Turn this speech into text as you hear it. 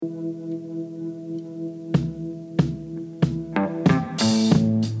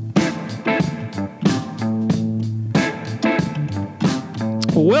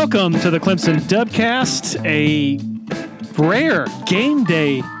Welcome to the Clemson Dubcast, a rare game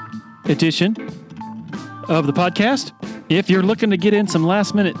day edition of the podcast. If you're looking to get in some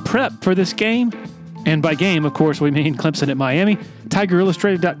last-minute prep for this game, and by game, of course, we mean Clemson at Miami,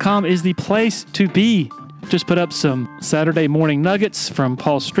 TigerIllustrated.com is the place to be. Just put up some Saturday morning nuggets from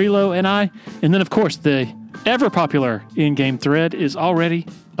Paul Strelo and I, and then, of course, the ever-popular in-game thread is already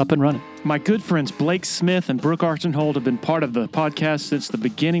up and running. My good friends Blake Smith and Brooke Archenhold have been part of the podcast since the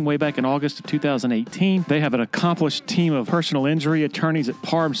beginning, way back in August of 2018. They have an accomplished team of personal injury attorneys at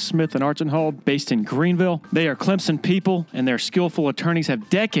Parham, Smith, and Archenhold based in Greenville. They are Clemson people, and their skillful attorneys have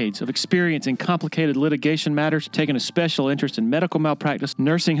decades of experience in complicated litigation matters, taking a special interest in medical malpractice,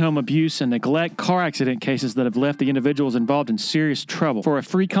 nursing home abuse, and neglect, car accident cases that have left the individuals involved in serious trouble. For a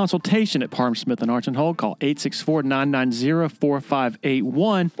free consultation at Parham, Smith, and Archenhold, call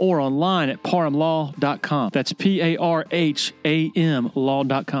 864-990-4581 or online at parhamlaw.com. That's PARHAM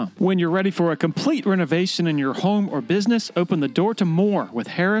law.com. When you're ready for a complete renovation in your home or business, open the door to more with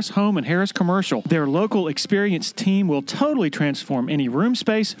Harris Home and Harris Commercial. Their local experienced team will totally transform any room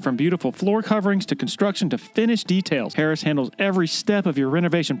space, from beautiful floor coverings to construction to finished details. Harris handles every step of your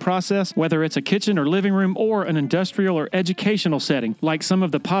renovation process, whether it's a kitchen or living room or an industrial or educational setting, like some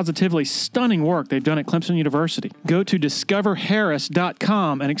of the positively stunning work they've done at Clemson University. Go to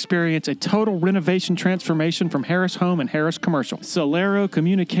discoverharris.com and experience a total renovation transformation from Harris Home and Harris Commercial. Solero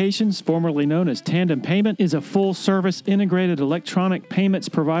Communications, formerly known as Tandem Payment, is a full-service integrated electronic payments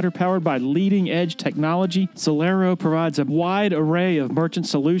provider powered by leading-edge technology. Solero provides a wide array of merchant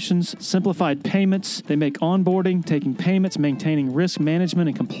solutions, simplified payments. They make onboarding, taking payments, maintaining risk management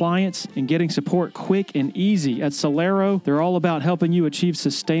and compliance, and getting support quick and easy. At Solero, they're all about helping you achieve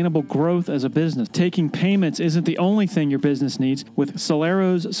sustainable growth as a business. Taking payments isn't the only thing your business needs. With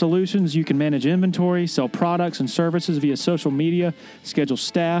Solero's solutions, you can manage inventory, sell products and services via social media, schedule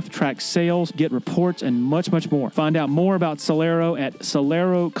staff, track sales, get reports, and much, much more. Find out more about Solero at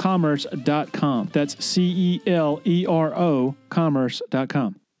solerocommerce.com. That's CELERO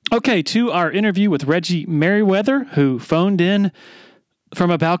commerce.com. Okay, to our interview with Reggie Merriweather, who phoned in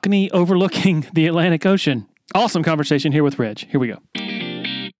from a balcony overlooking the Atlantic Ocean. Awesome conversation here with Reg. Here we go.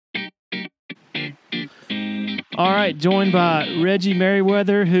 All right, joined by Reggie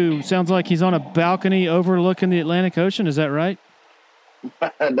Merriweather, who sounds like he's on a balcony overlooking the Atlantic Ocean. Is that right?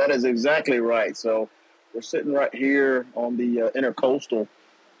 That is exactly right. So we're sitting right here on the Intercoastal,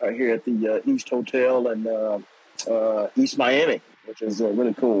 right here at the East Hotel in East Miami, which is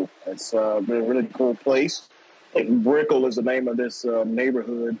really cool. It's a really cool place. I think Brickell is the name of this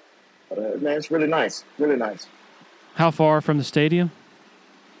neighborhood. Man, it's really nice, really nice. How far from the stadium?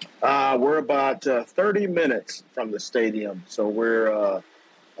 We're about 30 minutes from the stadium. So we're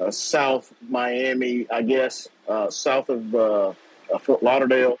South Miami, I guess, south of Fort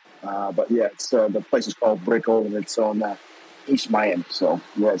Lauderdale. But yeah, it's the place is called Brickell, and it's on East Miami. So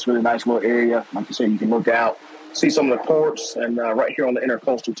yeah, it's a really nice little area. Like you said, you can look out, see some of the ports, and right here on the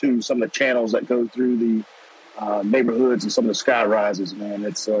Intercoastal too, some of the channels that go through the neighborhoods and some of the sky rises. Man,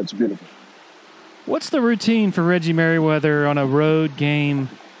 it's beautiful. What's the routine for Reggie Merriweather on a road game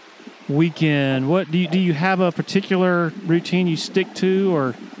weekend? What do you have a particular routine you stick to,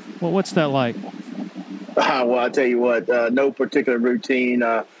 or what's that like? Well, I tell you what, no particular routine.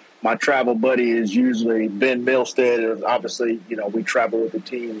 My travel buddy is usually Ben Milstead. Obviously, we travel with the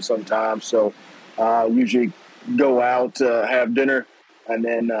team sometimes, so usually go out, have dinner, and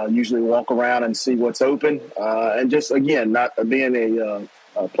then usually walk around and see what's open. And just, again, not being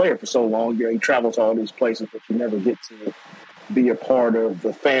a player for so long, you travel to all these places, but you never get to be a part of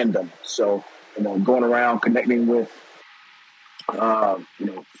the fandom. So, going around connecting with,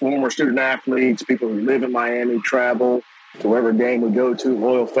 former student athletes, people who live in Miami, travel to wherever game we go to,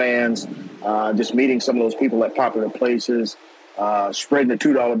 loyal fans, just meeting some of those people at popular places, spreading the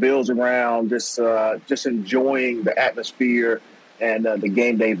 $2 bills around, just enjoying the atmosphere and the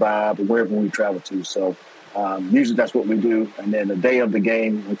game day vibe wherever we travel to. So usually that's what we do. And then the day of the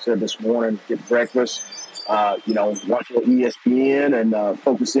game, like I said this morning, get breakfast, watch a little ESPN and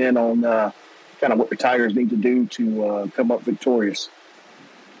focus in on kind of what the Tigers need to do to come up victorious.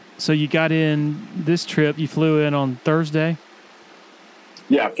 So you got in this trip, you flew in on Thursday?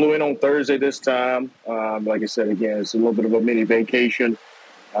 Yeah, I flew in on Thursday this time. Like I said, again, it's a little bit of a mini vacation.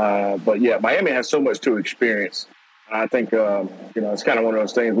 But, yeah, Miami has so much to experience. I think, it's kind of one of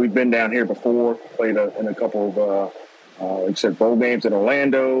those things. We've been down here before, played in a couple of, like I said, bowl games in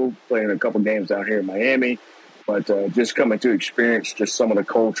Orlando, played in a couple games down here in Miami. But just coming to experience just some of the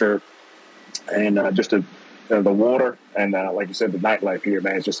culture and just the water and, like you said, the nightlife here,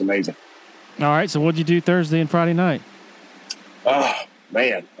 man, it's just amazing. All right, so what did you do Thursday and Friday night?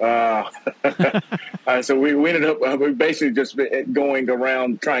 Man. So we ended up, we basically just been going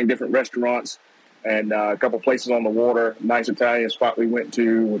around trying different restaurants and a couple places on the water. Nice Italian spot we went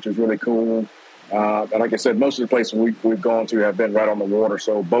to, which is really cool. And like I said, most of the places we've gone to have been right on the water.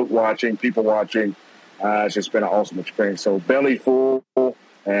 So boat watching, people watching, it's just been an awesome experience. So belly full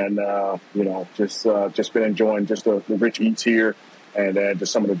and, just been enjoying just the rich eats here and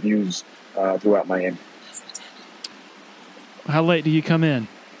just some of the views throughout Miami. How late do you come in?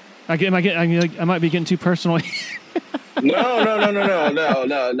 I might be getting too personal. No,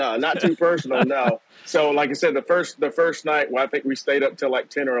 not too personal. No. So, like I said, the first night, well, I think we stayed up till like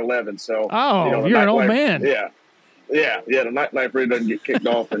 10 or 11. So, you're an old man. Yeah. The nightlife really doesn't get kicked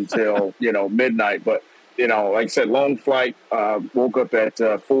off until midnight. But like I said, long flight. Woke up at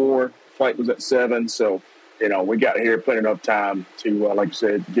 4. Flight was at 7. So, we got here plenty enough time to, like I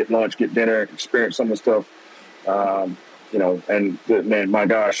said, get lunch, get dinner, experience some of the stuff. And my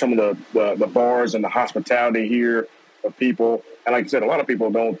gosh, some of the bars and the hospitality here of people. And like I said, a lot of people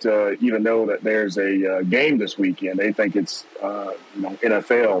don't even know that there's a game this weekend. They think it's,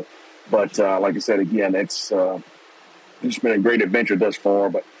 NFL. But like I said, again, it's been a great adventure thus far.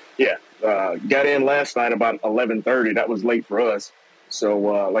 But, yeah, got in last night about 11:30. That was late for us. So,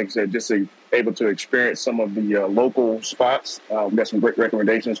 like I said, just able to experience some of the local spots. We got some great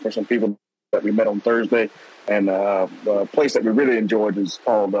recommendations for some people that we met on Thursday. And the place that we really enjoyed is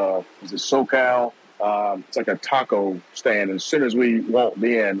called SoCal. It's like a taco stand. As soon as we walked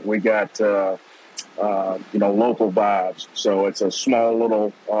in, we got, local vibes. So it's a small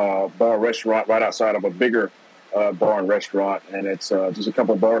little bar restaurant right outside of a bigger bar and restaurant. And it's just a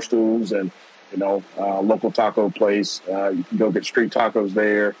couple bar stools and, local taco place. You can go get street tacos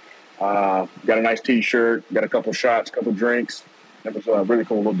there. Got a nice T-shirt, got a couple shots, a couple drinks. It was a really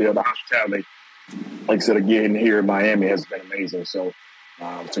cool little deal. The hospitality, like I said, again, here in Miami has been amazing. So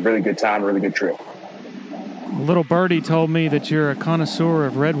it's a really good time, really good trip. Little birdie told me that you're a connoisseur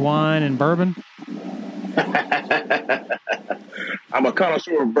of red wine and bourbon. I'm a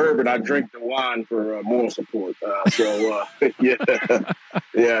connoisseur of bourbon. I drink the wine for moral support.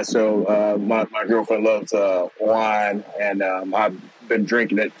 Yeah. So my girlfriend loves wine, and I've been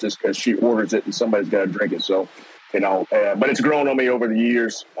drinking it just because she orders it, and somebody's got to drink it. So, but it's grown on me over the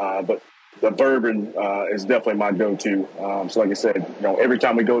years. But the bourbon is definitely my go-to. So, like I said, every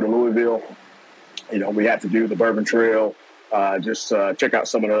time we go to Louisville, we have to do the Bourbon Trail. Just check out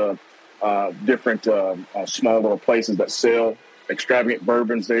some of the different small little places that sell extravagant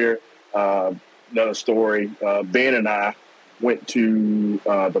bourbons there. Another story, Ben and I went to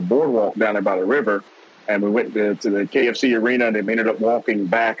the boardwalk down there by the river, and we went to the KFC arena, and then we ended up walking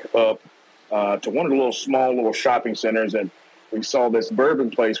back up to one of the small little shopping centers, and we saw this bourbon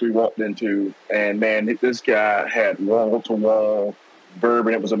place we walked into, and man, this guy had wall-to-wall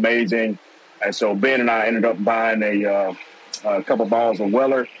bourbon. It was amazing. And so Ben and I ended up buying a couple bottles of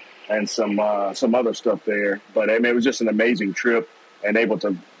Weller and some other stuff there. But I mean, it was just an amazing trip, and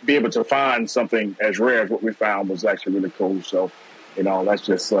be able to find something as rare as what we found was actually really cool. So, that's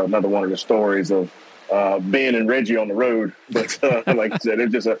just another one of the stories of Ben and Reggie on the road. But like I said,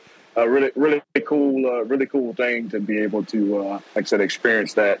 it's just a really cool thing to be able to, like I said,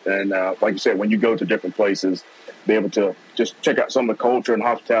 experience that. And like you said, when you go to different places, be able to just check out some of the culture and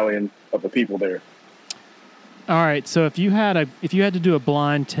hospitality of the people there. All right. So if you had to do a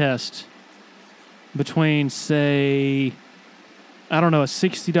blind test between, say, I don't know, a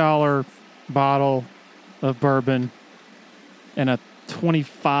 $60 bottle of bourbon and a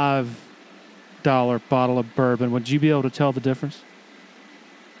 $25 bottle of bourbon, would you be able to tell the difference?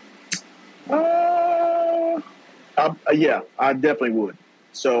 Yeah, I definitely would.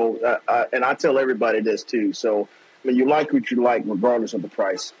 So, and I tell everybody this too. So, I mean, you like what you like regardless of the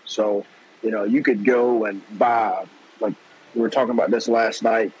price. So, you could go and buy, like we were talking about this last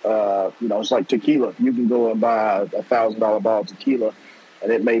night, it's like tequila. You can go and buy a $1,000 bottle of tequila,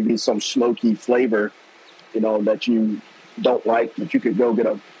 and it may be some smoky flavor, that you don't like, but you could go get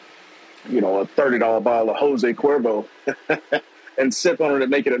a $30 bottle of Jose Cuervo and sip on it and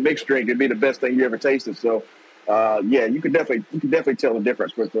make it a mixed drink. It'd be the best thing you ever tasted. So, you could definitely tell the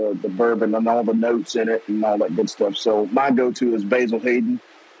difference with the bourbon and all the notes in it and all that good stuff. So my go-to is Basil Hayden.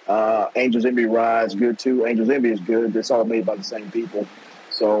 Angel's Envy Rye is good too. Angel's Envy is good. It's all made by the same people.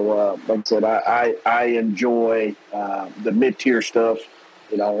 So like I said, I enjoy the mid-tier stuff,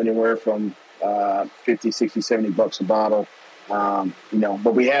 anywhere from 50, 60, $70 a bottle.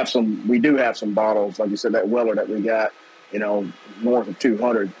 But we do have some bottles, like you said, that Weller that we got, north of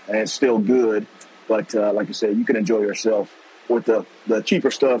 200, and it's still good. But like I said, you can enjoy yourself with the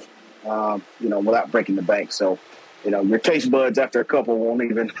cheaper stuff, without breaking the bank. So your taste buds after a couple won't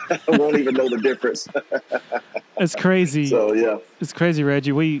even know the difference. It's crazy. So yeah, it's crazy,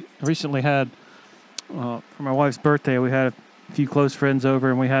 Reggie. We recently had for my wife's birthday, we had a few close friends over,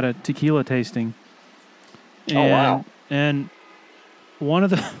 and we had a tequila tasting. And, oh wow! And one of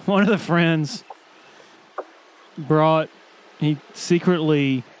the friends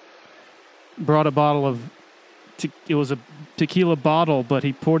secretly brought a bottle of. It was a tequila bottle, but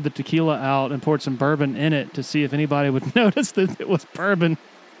he poured the tequila out and poured some bourbon in it to see if anybody would notice that it was bourbon.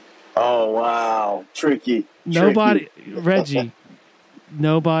 Oh wow, tricky. Reggie.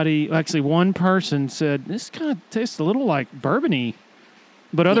 Nobody. Actually, one person said this kind of tastes a little like bourbon-y,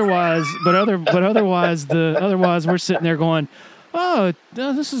 but otherwise, we're sitting there going, "Oh,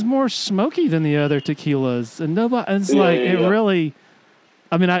 this is more smoky than the other tequilas," and nobody. It's really.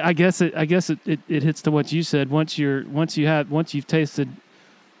 I mean, I guess it hits to what you said. Once you've tasted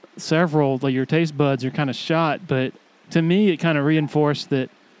several, like your taste buds are kind of shot. But to me, it kind of reinforced that,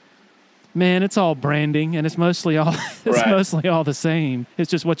 man, it's all branding, and it's mostly all the same. It's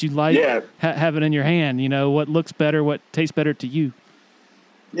just what you like, have it in your hand. What looks better, what tastes better to you.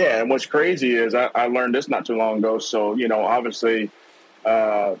 Yeah, and what's crazy is I learned this not too long ago. So obviously,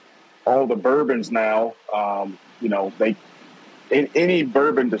 all the bourbons now, they. In any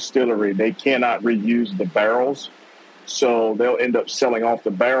bourbon distillery, they cannot reuse the barrels. So they'll end up selling off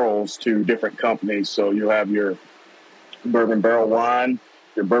the barrels to different companies. So you have your bourbon barrel wine,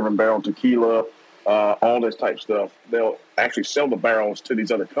 your bourbon barrel tequila, all this type stuff. They'll actually sell the barrels to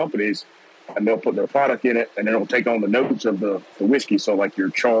these other companies, and they'll put their product in it, and it'll take on the notes of the whiskey. So like your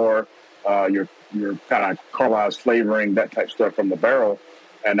char, your kind of Carlisle's flavoring, that type stuff from the barrel.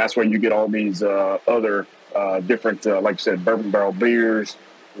 And that's where you get all these other different, like you said, bourbon barrel beers,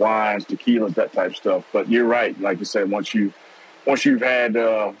 wines, tequilas, that type stuff. But you're right. Like you said, once you've had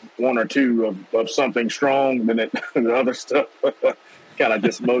one or two of something strong, then the other stuff kind of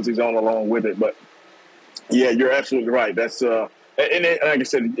just moseys on along with it. But yeah, you're absolutely right. That's like I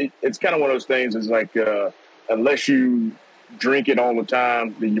said, it's kind of one of those things. Is like unless you drink it all the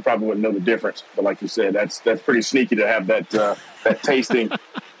time, then you probably wouldn't know the difference. But like you said, that's pretty sneaky to have that tasting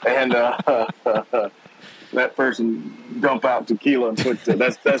and. That person dump out tequila and put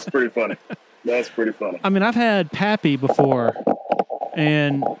that's pretty funny. That's pretty funny. I mean, I've had Pappy before,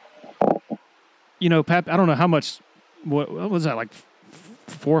 and Pappy. I don't know how much. What was that, like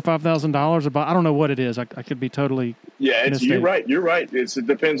 $4,000 or $5,000 a bottle? I don't know what it is. I could be totally. Yeah, you're right. You're right. It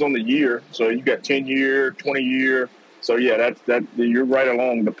depends on the year. So you got 10-year, 20-year. So yeah, that you're right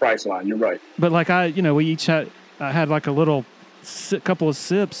along the price line. You're right. But like we each had like a couple of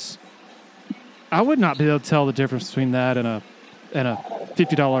sips. I would not be able to tell the difference between that and a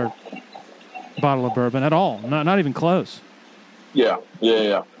 $50 bottle of bourbon at all. Not even close. Yeah.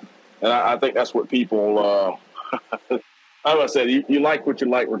 And I think that's what people. Like I said, you like what you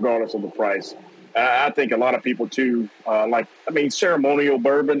like regardless of the price. I think a lot of people too. Ceremonial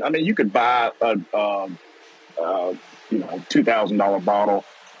bourbon. I mean, you could buy a $2,000 bottle,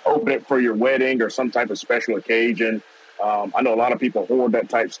 open it for your wedding or some type of special occasion. I know a lot of people hoard that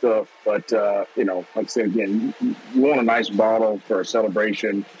type stuff, but, like I said, again, you want a nice bottle for a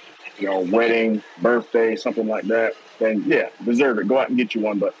celebration, wedding, birthday, something like that, then, yeah, deserve it. Go out and get you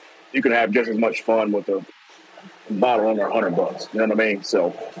one, but you can have just as much fun with a bottle under $100. You know what I mean? So,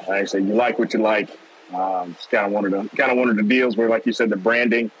 like I say, you like what you like. It's kind of one of the deals where, like you said, the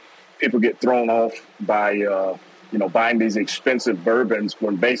branding, people get thrown off by, buying these expensive bourbons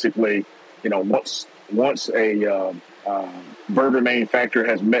when basically, once a bourbon manufacturer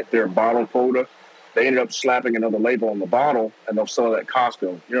has met their bottle quota, they ended up slapping another label on the bottle and they'll sell it at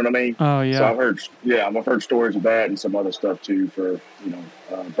Costco. You know what I mean? Oh yeah. So I've heard stories of that and some other stuff too for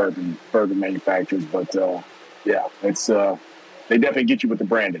bourbon manufacturers. But it's they definitely get you with the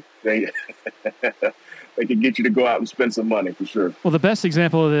branding. They can get you to go out and spend some money for sure. Well, the best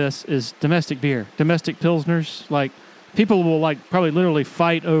example of this is domestic beer, domestic pilsners. Like people will probably literally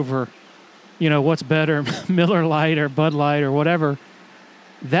fight over. What's better, Miller Lite or Bud Light or whatever.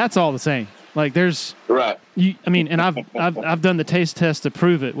 That's all the same. Like there's right. And I've done the taste test to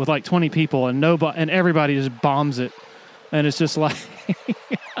prove it with like 20 people, and everybody just bombs it, and it's just like,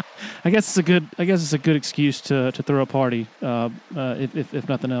 I guess it's a good excuse to throw a party, if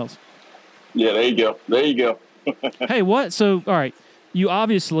nothing else. Yeah, there you go. Hey, what? So all right, you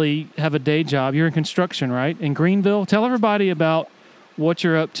obviously have a day job. You're in construction, right? In Greenville. Tell everybody about what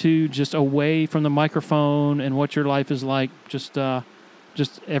you're up to just away from the microphone and what your life is like just from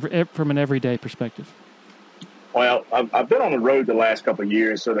an everyday perspective. Well, I've been on the road the last couple of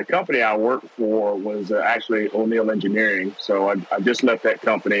years. So the company I worked for was actually O'Neill Engineering. So I just left that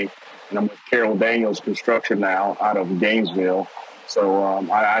company and I'm with Carroll Daniels Construction now out of Gainesville. So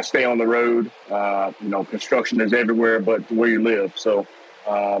I stay on the road. Construction is everywhere but where you live. So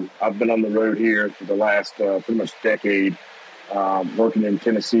I've been on the road here for the last pretty much decade, working in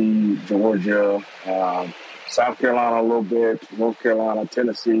Tennessee, Georgia, South Carolina a little bit, North Carolina,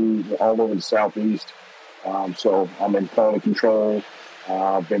 Tennessee, all over the Southeast. So I'm in quality control.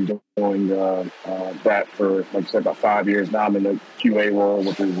 I've been doing that for, like I said, about 5 years now. I'm in the QA role,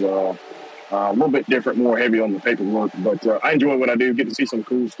 which is a little bit different, more heavy on the paperwork. But I enjoy what I do, get to see some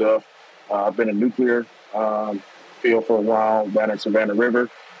cool stuff. I've been in nuclear field for a while down in Savannah River.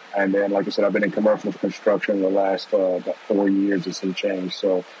 And then, like I said, I've been in commercial construction the last about 4 years and some change.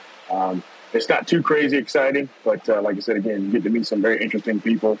 So it's not too crazy exciting. But like I said, again, you get to meet some very interesting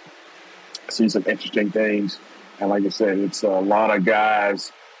people, see some interesting things. And like I said, it's a lot of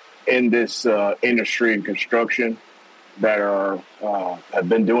guys in this industry in construction that have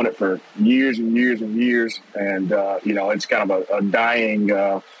been doing it for years and years and years. And, it's kind of a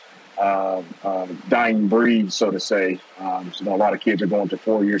dying breed, so to say. A lot of kids are going to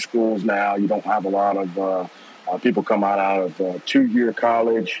 4-year schools now. You don't have a lot of people come out of 2-year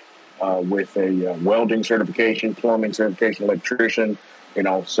college with a welding certification, plumbing certification, electrician.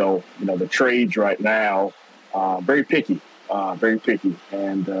 So the trades right now, very picky.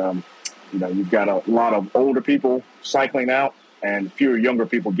 And, you've got a lot of older people cycling out and fewer younger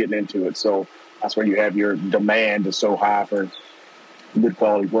people getting into it. So that's where you have your demand is so high for good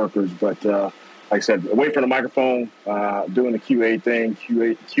quality workers. But like I said, away from the microphone, doing the QA thing,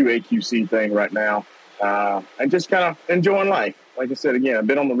 QC thing right now, and just kind of enjoying life. Like I said, again, I've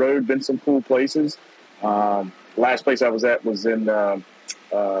been on the road, been some cool places. Last place I was at was in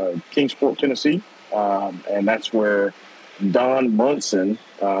Kingsport, Tennessee. And that's where Don Munson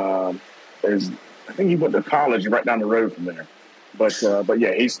is. I think he went to college right down the road from there. But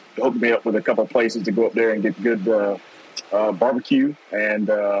yeah, he's hooked me up with a couple of places to go up there and get good barbecue. And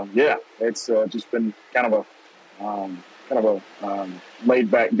it's just been kind of a laid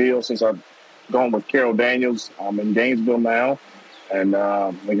back deal since I've gone with Carroll Daniels. I'm in Gainesville now, and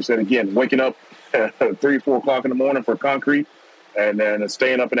like I said, again, waking up at 3-4 o'clock in the morning for concrete, and then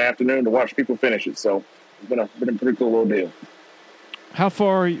staying up in the afternoon to watch people finish it. So it's been a pretty cool little deal. How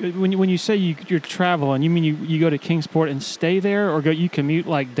far, when you say you're traveling, you mean you go to Kingsport and stay there, or you commute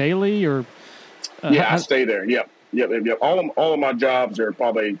like daily, or? I stay there. Yep. All of my jobs are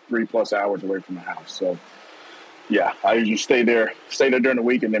probably 3+ hours away from the house. So yeah, I usually stay there during the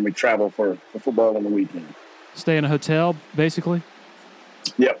week, and then we travel for football on the weekend. Stay in a hotel, basically?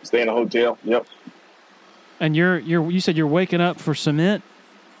 Yep, stay in a hotel. Yep. And you said you're waking up for cement?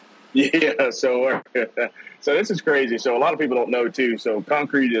 Yeah, so this is crazy. So a lot of people don't know too. So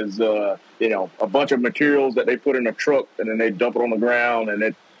concrete is a bunch of materials that they put in a truck and then they dump it on the ground and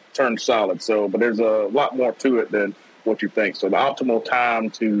it turns solid. So, but there's a lot more to it than what you think. So the optimal time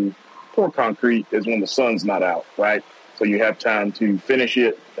to pour concrete is when the sun's not out, right? So you have time to finish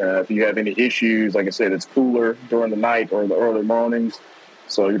it. If you have any issues, like I said, it's cooler during the night or the early mornings,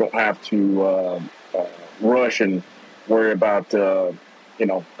 so you don't have to rush and worry about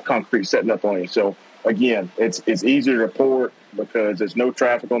concrete setting up on you. So again, it's easier to pour because there's no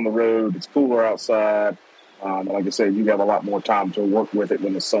traffic on the road. It's cooler outside. Like I said, you have a lot more time to work with it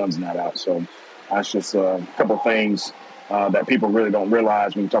when the sun's not out. So that's just a couple of things that people really don't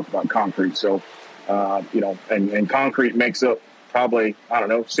realize when you talk about concrete. So, and concrete makes up probably,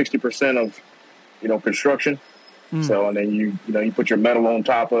 60% of, construction. So, and then you put your metal on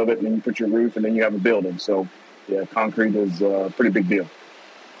top of it, and then you put your roof, and then you have a building. So, yeah, concrete is a pretty big deal.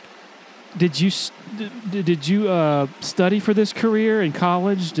 Did you study for this career in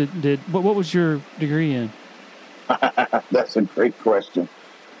college? What was your degree in? That's a great question.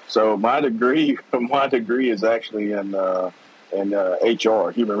 So my degree is actually in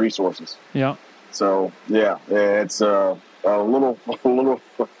HR, human resources. Yeah. So yeah, it's a little a little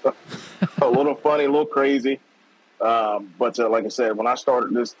funny, a little crazy. But like I said, when I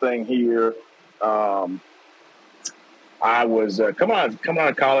started this thing here, I was coming out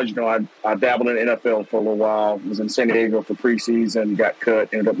of college. I dabbled in the NFL for a little while. Was in San Diego for preseason, got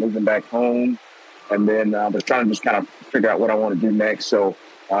cut, ended up moving back home, and then I was trying to just kind of figure out what I want to do next. So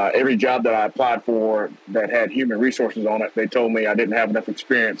every job that I applied for that had human resources on it, they told me I didn't have enough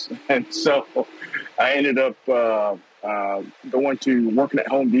experience, and so I ended up going to working at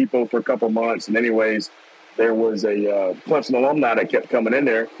Home Depot for a couple of months. And anyways, there was a Clemson alumni that kept coming in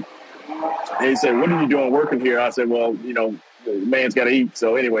there. And he said, "What are you doing working here?" I said, "Well, the man's got to eat."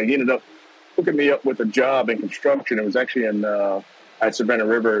 So anyway, he ended up hooking me up with a job in construction. It was actually at Savannah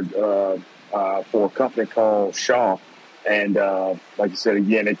River for a company called Shaw. And like I said,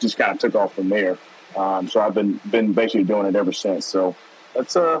 again, it just kind of took off from there. So I've been basically doing it ever since. So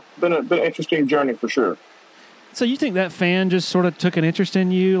it's been an interesting journey for sure. So you think that fan just sort of took an interest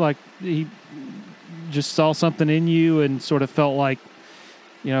in you, like he just saw something in you and sort of felt like,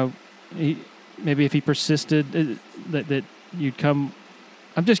 maybe if he persisted that you'd come.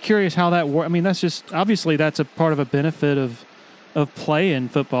 I'm just curious how that works. I mean, that's just obviously that's a part of a benefit of playing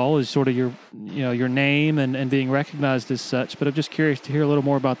football is sort of your name and being recognized as such. But I'm just curious to hear a little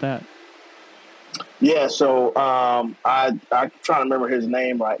more about that. Yeah, so I'm trying to remember his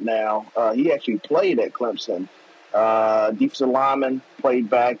name right now. He actually played at Clemson. Defensive lineman, played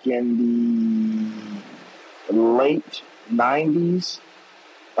back in the late 90s.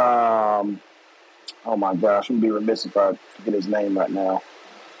 Oh my gosh, I'm going to be remiss if I forget his name right now.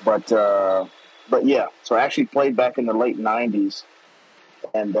 But yeah, so I actually played back in the late 90s.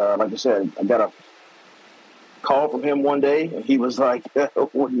 And like I said, I got a call from him one day, and he was like,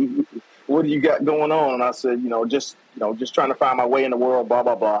 what do you got going on? And I said, just trying to find my way in the world, blah,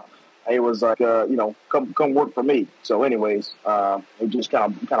 blah, blah. And he was like, come work for me. So anyways, it just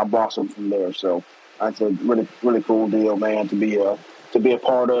kind of blossomed from there. So that's a really, really cool deal, man, to be a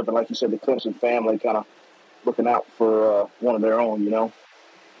part of. And like you said, the Clemson family kind of looking out for one of their own,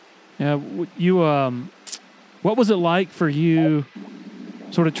 Yeah, you. What was it like for you,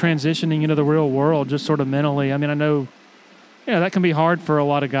 sort of transitioning into the real world, just sort of mentally? I mean, I know, that can be hard for a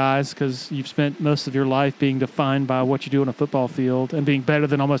lot of guys because you've spent most of your life being defined by what you do on a football field and being better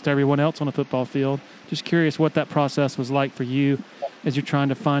than almost everyone else on a football field. Just curious what that process was like for you as you're trying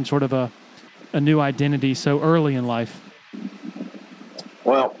to find sort of a new identity so early in life.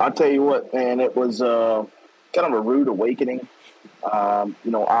 Well, I'll tell you what, man, it was kind of a rude awakening.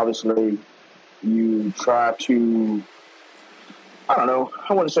 Obviously you try to, I don't know,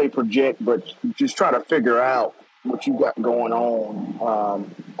 I wouldn't say project, but just try to figure out what you got going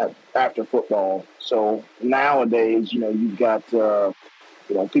on after football. So nowadays, you've got,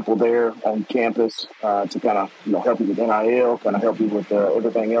 people there on campus to kind of, help you with NIL, kind of help you with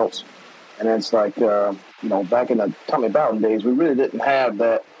everything else. And it's like, back in the Tommy Bowden days, we really didn't have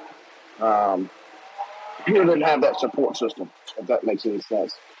that. We really didn't have that support system, if that makes any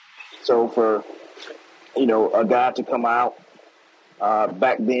sense. So for, a guy to come out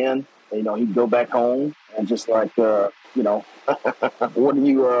back then, he'd go back home and just like, what are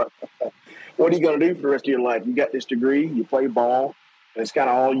you going to do for the rest of your life? You got this degree, you play ball, and it's kind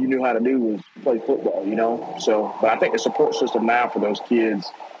of all you knew how to do was play football, So, but I think the support system now for those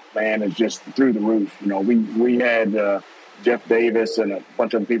kids, man, is just through the roof. We had Jeff Davis and a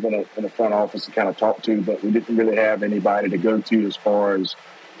bunch of people in the front office to kind of talk to, but we didn't really have anybody to go to as far as,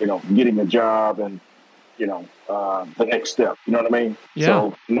 getting a job and, the next step. You know what I mean? Yeah.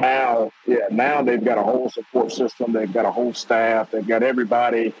 So now they've got a whole support system. They've got a whole staff. They've got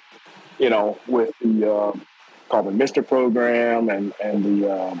everybody, with the called the Mr. program and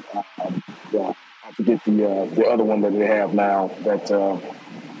the I forget the other one that they have now that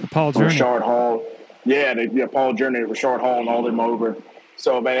Paul Journey. Rashard Hall. Yeah, Paul Journey, Rashard Hall, and all them over.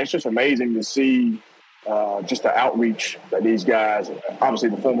 So man, it's just amazing to see just the outreach that these guys, obviously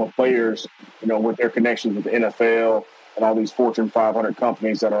the former players, with their connections with the NFL and all these Fortune 500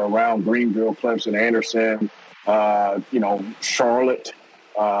 companies that are around Greenville, Clemson, Anderson, Charlotte,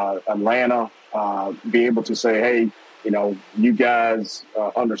 Atlanta, be able to say, hey, you guys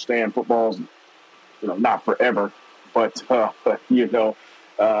understand football's, not forever, but you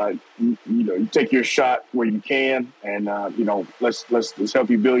take your shot where you can, and let's help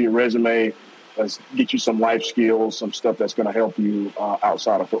you build your resume. Let's get you some life skills, some stuff that's going to help you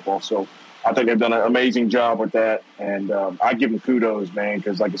outside of football. So I think they've done an amazing job with that, and I give them kudos, man,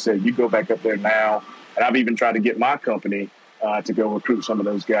 because like I said, you go back up there now, and I've even tried to get my company to go recruit some of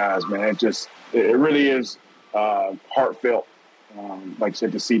those guys, man. It really is heartfelt, like I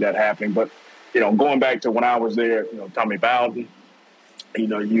said, to see that happening. But, going back to when I was there, Tommy Bowden,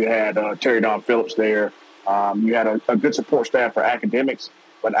 you had Terry Don Phillips there. You had a good support staff for academics,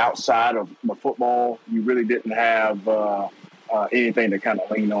 but outside of the football, you really didn't have anything to kind of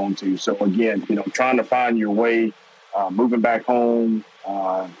lean on to. So again, trying to find your way, moving back home,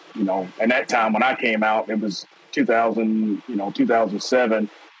 and that time when I came out, it was 2007,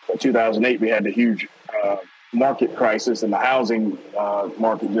 but 2008, we had the huge market crisis, and the housing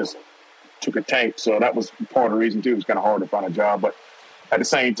market just took a tank. So that was part of the reason too. It was kind of hard to find a job, but at the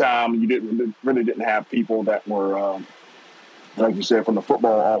same time, you really didn't have people that were, like you said, from the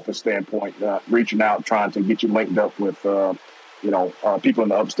football office standpoint, reaching out, trying to get you linked up with, people in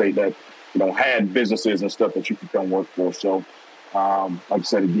the upstate that, had businesses and stuff that you could come work for. So, like I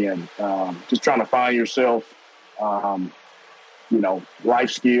said, again, just trying to find yourself,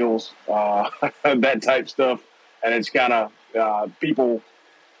 life skills, that type stuff. And it's kind of people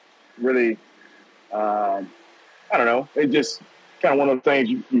really, I don't know, it just kind of one of the things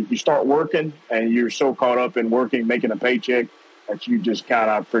you start working and you're so caught up in working, making a paycheck that you just kind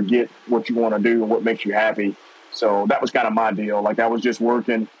of forget what you want to do and what makes you happy. So that was kind of my deal. Like I was just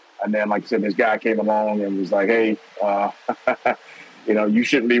working. And then, like I said, this guy came along and was like, hey, you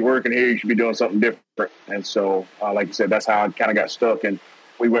shouldn't be working here. You should be doing something different. And so, like I said, that's how I kind of got stuck, and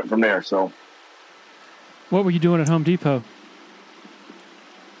we went from there. So, what were you doing at Home Depot?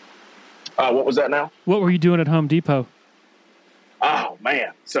 What was that now? What were you doing at Home Depot? Oh,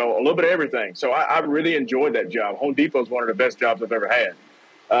 man. So, a little bit of everything. So, I really enjoyed that job. Home Depot is one of the best jobs I've ever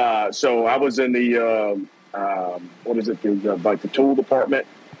had. So, I was in the, the tool department.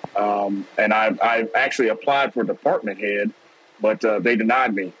 And I actually applied for department head, but they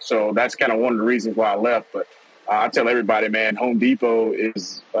denied me. So that's kind of one of the reasons why I left. But I tell everybody, man, Home Depot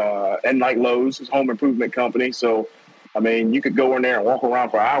is, and like Lowe's, is a home improvement company. So, I mean, you could go in there and walk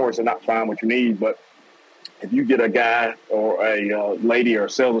around for hours and not find what you need. But if you get a guy or a lady or a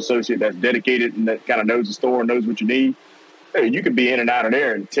sales associate that's dedicated and that kind of knows the store and knows what you need, hey, you could be in and out of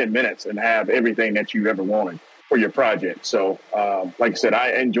there in 10 minutes and have everything that you ever wanted for your project. So, like I said,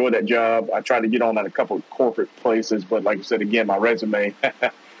 I enjoyed that job. I tried to get on at a couple of corporate places, but like I said, again, my resume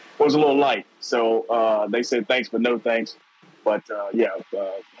was a little light. So they said thanks, but no thanks. But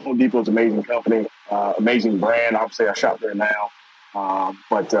Home Depot is an amazing company, amazing brand. Obviously, I shop there now.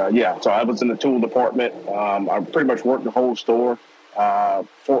 So I was in the tool department. I pretty much worked the whole store,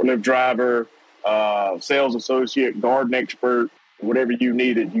 forklift driver, sales associate, garden expert, whatever you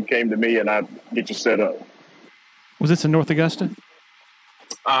needed, you came to me and I'd get you set up. Was this in North Augusta?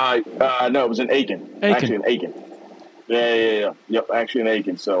 No, it was in Aiken. Actually in Aiken. Yeah. Yep, actually in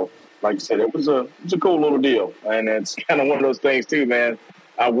Aiken. So, like I said, it was a cool little deal. And it's kind of one of those things too, man.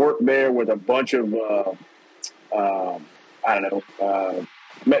 I worked there with a bunch of,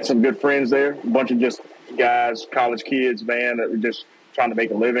 met some good friends there. A bunch of just guys, college kids, man, that were just trying to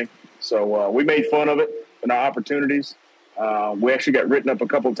make a living. So we made fun of it and our opportunities. We actually got written up a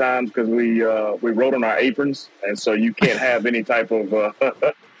couple of times because we wrote on our aprons, and so you can't have any type of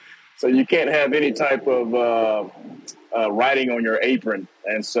writing on your apron.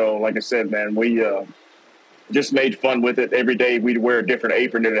 And so, like I said, man, we just made fun with it. Every day we'd wear a different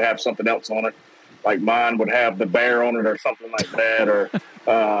apron and it'd have something else on it. Like mine would have the bear on it or something like that, or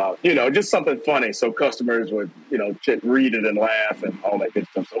just something funny. So customers would read it and laugh and all that good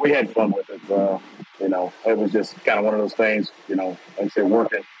stuff. So we had fun with it. It was just kind of one of those things, like I said,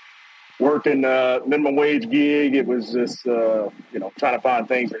 working minimum wage gig. It was just, trying to find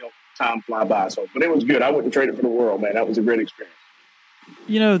things to help time fly by. So, but it was good. I wouldn't trade it for the world, man. That was a great experience.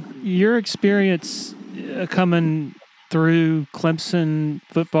 Your experience coming through Clemson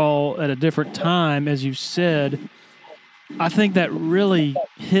football at a different time, as you said, I think that really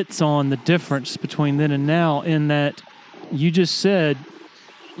hits on the difference between then and now, in that you just said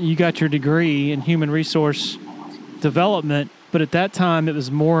you got your degree in human resource development, but at that time it was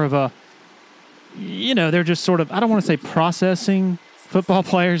more of a, they're just sort of, I don't want to say processing football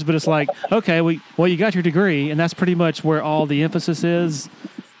players, but it's like, okay, you got your degree, and that's pretty much where all the emphasis is.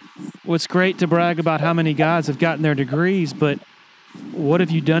 It's great to brag about how many guys have gotten their degrees, but what have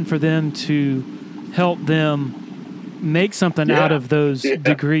you done for them to help them make something out of those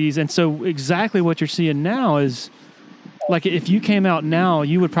degrees? And so exactly what you're seeing now is, like, if you came out now,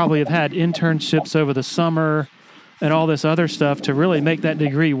 you would probably have had internships over the summer and all this other stuff to really make that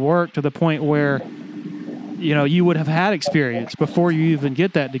degree work to the point where, you would have had experience before you even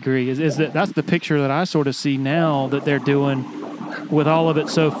get that degree. That's the picture that I sort of see now that they're doing, with all of it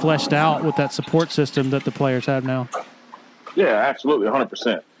so fleshed out with that support system that the players have now. Yeah, absolutely,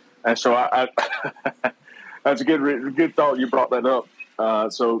 100%. And so I that's a good thought you brought that up.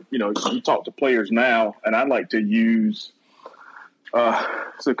 So you talk to players now, and I'd like to use a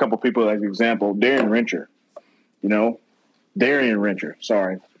couple people as an example. Darian Rencher.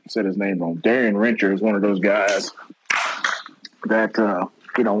 Sorry, I said his name wrong. Darian Rencher is one of those guys that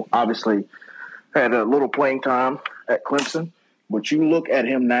obviously had a little playing time at Clemson. But you look at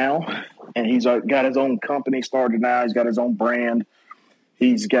him now, and he's got his own company started now. He's got his own brand.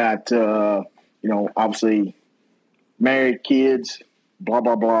 He's got, obviously married, kids, blah,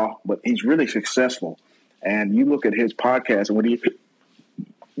 blah, blah. But he's really successful. And you look at his podcast and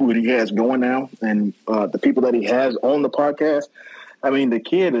what he has going now, and the people that he has on the podcast. I mean, the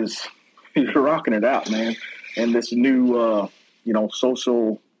kid he's rocking it out, man. And this new,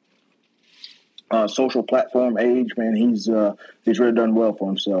 social platform age, man, he's really done well for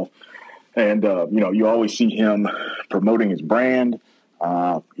himself. And, you always see him promoting his brand,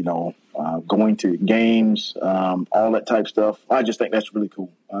 going to games, all that type stuff. I just think that's really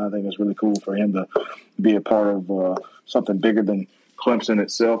cool. I think it's really cool for him to be a part of something bigger than Clemson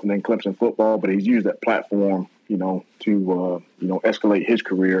itself and then Clemson football. But he's used that platform, to escalate his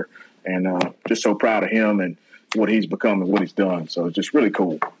career. And just so proud of him and what he's become and what he's done. So it's just really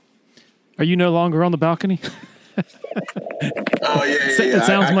cool. Are you no longer on the balcony? Oh, yeah. It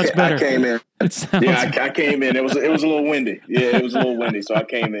sounds much better. I came in. I came in. It was a little windy. Yeah, it was a little windy, so I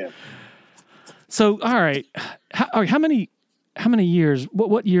came in. So, all right. How many years,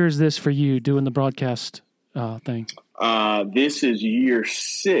 what year is this for you doing the broadcast thing? This is year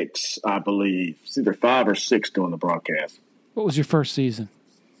 6, I believe. It's either 5 or 6 doing the broadcast. What was your first season?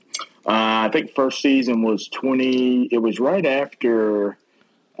 I think first season was 20. It was right after,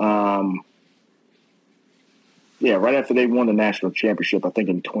 right after they won the national championship. I think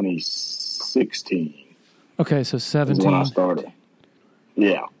in 2016. Okay, so 17. Is when I started.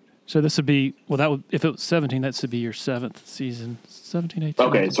 Yeah. So this would be if it was 17, that should be your 7th season. 17, 18.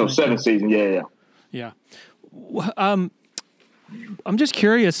 Okay, so 7th season. Yeah. I'm just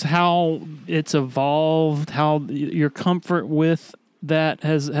curious how it's evolved, how your comfort with that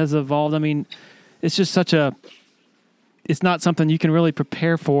has evolved. I mean, it's just it's not something you can really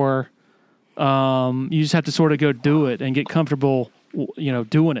prepare for. You just have to sort of go do it and get comfortable,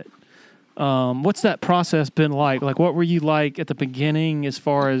 doing it. What's that process been like? Like, what were you like at the beginning as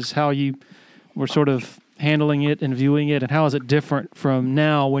far as how you were sort of handling it and viewing it, and how is it different from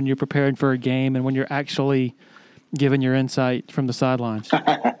now when you're preparing for a game and when you're actually giving your insight from the sidelines?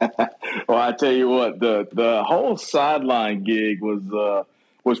 Well, I tell you what, the whole sideline gig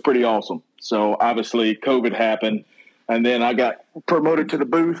was pretty awesome. So obviously COVID happened, and then I got promoted to the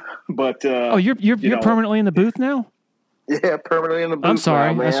booth. But you're permanently in the booth now? Yeah, permanently in the booth. I'm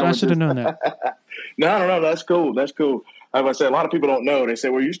sorry, now, man. I should have known that. No, that's cool. That's cool. Like I said, a lot of people don't know. They say,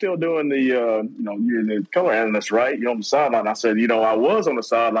 "Well, you're still doing the, you're the color analyst, right? You're on the sideline." I said, I was on the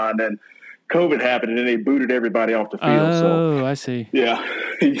sideline. Then COVID happened, and then they booted everybody off the field. Oh, I see. Yeah.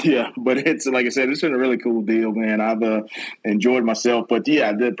 But it's, like I said, it's been a really cool deal, man. I've enjoyed myself. But,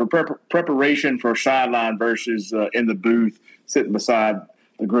 yeah, the preparation for sideline versus in the booth, sitting beside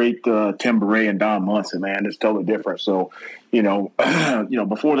the great Tim Beret and Don Munson, man, it's totally different. So,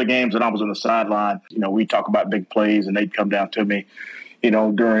 before the games when I was on the sideline, we talk about big plays, and they'd come down to me,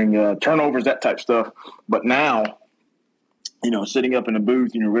 during turnovers, that type stuff. But now, sitting up in the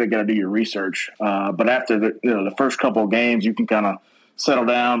booth, really got to do your research. But after the first couple of games, you can kind of settle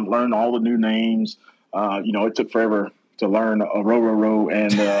down, learn all the new names. It took forever to learn a row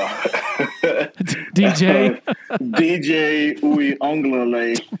and DJ Uwe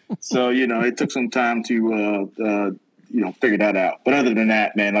Onglele. So it took some time to figure that out. But other than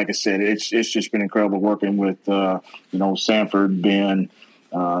that, man, like I said, it's just been incredible working with Sanford, Ben,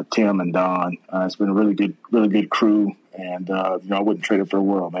 Tim, and Don. It's been a really good crew. And, I wouldn't trade it for the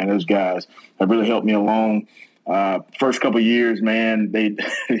world, man. Those guys have really helped me along. First couple of years, man, they,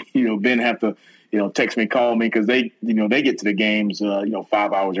 Ben have to, text me, call me, because they get to the games, 5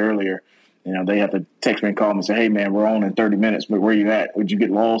 hours earlier. They have to text me and call me and say, "Hey, man, we're on in 30 minutes, but where you at? Would you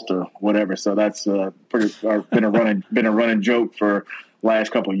get lost or whatever?" So that's been a running joke for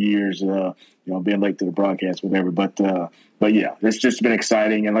last couple of years, being late to the broadcast, whatever. But yeah, it's just been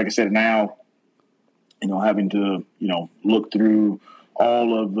exciting. And like I said, now, having to, look through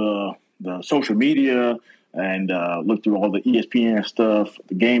all of the social media and look through all the ESPN stuff,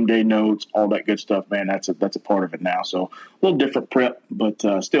 the game day notes, all that good stuff, man, that's a part of it now. So a little different prep, but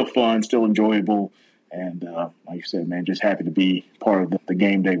still fun, still enjoyable. And like you said, man, just happy to be part of the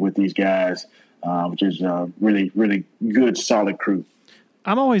game day with these guys, which is a really, really good, solid crew.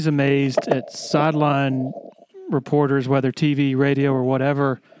 I'm always amazed at sideline reporters, whether TV, radio, or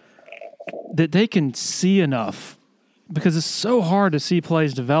whatever, that they can see enough, because it's so hard to see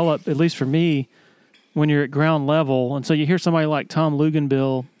plays develop, at least for me, when you're at ground level. And so you hear somebody like Tom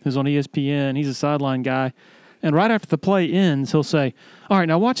Luganbill, who's on ESPN, he's a sideline guy, and right after the play ends, he'll say, "All right,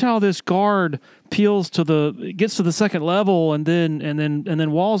 now watch how this guard gets to the second level and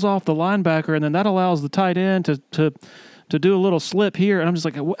then walls off the linebacker, and then that allows the tight end to do a little slip here." And I'm just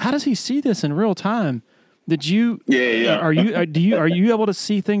like, how does he see this in real time? Did you? Yeah. Are you able to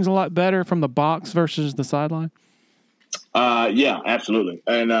see things a lot better from the box versus the sideline? Yeah, absolutely.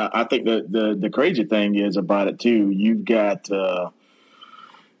 And I think the crazy thing is about it too. You've got the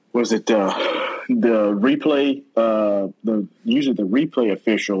replay? Usually the replay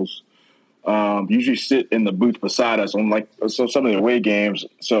officials usually sit in the booth beside us on some of the away games.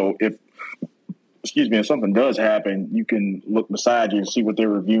 So if if something does happen, you can look beside you and see what they're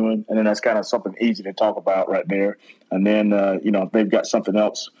reviewing. And then that's kind of something easy to talk about right there. And then, if they've got something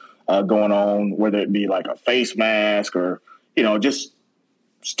else going on, whether it be like a face mask or, just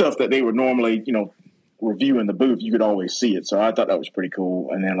stuff that they would normally, review in the booth, you could always see it. So I thought that was pretty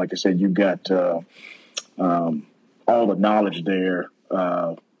cool. And then, like I said, you've got all the knowledge there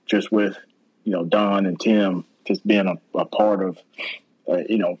just with, Don and Tim just being a part of,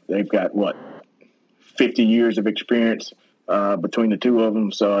 they've got 50 years of experience between the two of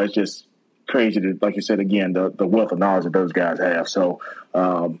them. So it's just crazy to, like you said, again, the wealth of knowledge that those guys have. So,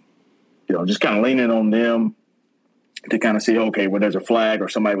 just kind of leaning on them to kind of see, okay, when there's a flag or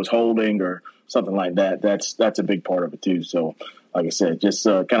somebody was holding or something like that, that's a big part of it too. So, like I said, just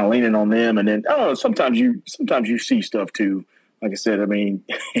kind of leaning on them. And then, sometimes you see stuff too. Like I said, I mean,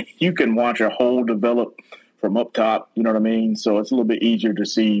 you can watch a hole develop from up top, you know what I mean? So it's a little bit easier to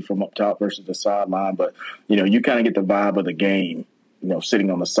see from up top versus the sideline. But, you kind of get the vibe of the game, sitting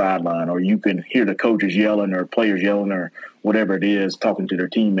on the sideline, or you can hear the coaches yelling or players yelling or whatever it is, talking to their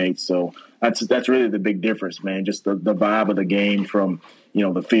teammates. So that's really the big difference, man. Just the vibe of the game from,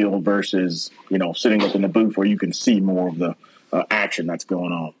 the field versus, sitting up in the booth where you can see more of the action that's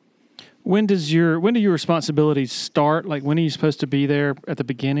going on. When do your responsibilities start? Like, when are you supposed to be there at the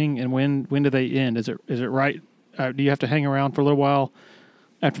beginning, and when do they end? Is it right? Do you have to hang around for a little while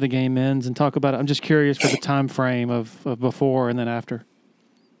after the game ends and talk about it? I'm just curious for the time frame of before and then after.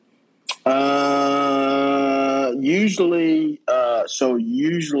 Usually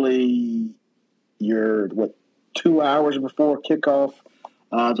you're 2 hours before kickoff.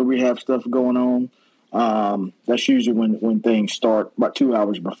 So we have stuff going on. That's usually when things start, about 2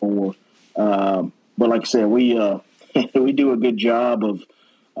 hours before. But like I said, we do a good job of,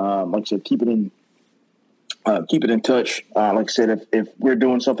 like I said, keep it in touch. Like I said, if we're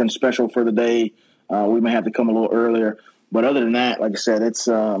doing something special for the day, we may have to come a little earlier. But other than that, like I said, it's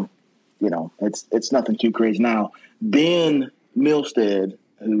it's nothing too crazy. Now, Ben Milstead,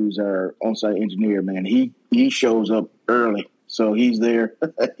 who's our on-site engineer, man, he shows up early, so he's there.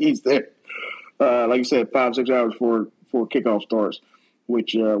 He's there. Like you said, 5-6 hours before kickoff starts,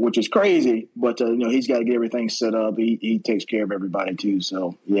 which is crazy. But he's got to get everything set up. He takes care of everybody too.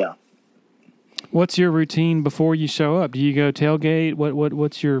 So yeah. What's your routine before you show up? Do you go tailgate?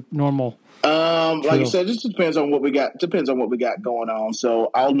 What's your normal? Like I said, just depends on what we got. Depends on what we got going on. So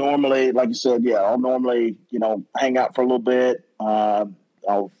I'll normally, like you said, hang out for a little bit.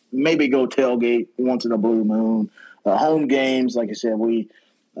 I'll maybe go tailgate once in a blue moon. Home games, like I said, we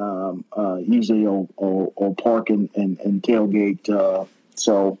usually will park and tailgate.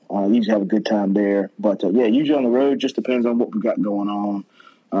 So I usually have a good time there. But usually on the road, just depends on what we got going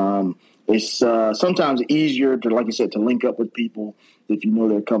on. It's sometimes easier to, like I said, to link up with people if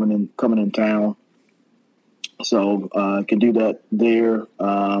they're coming in town. So I can do that there.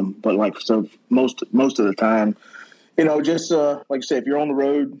 But most of the time, just like I said, if you're on the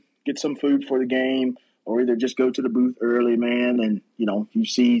road, get some food for the game, or either just go to the booth early, man. And you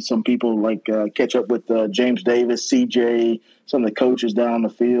see some people catch up with James Davis, CJ, some of the coaches down on the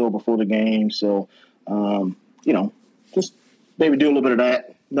field before the game. So just maybe do a little bit of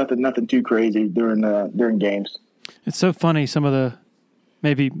that. Nothing too crazy during games. It's so funny, some of the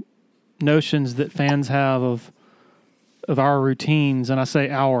maybe notions that fans have of our routines, and I say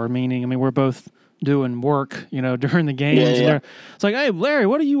our, meaning, we're both doing work, during the games. Yeah. And it's like, hey, Larry,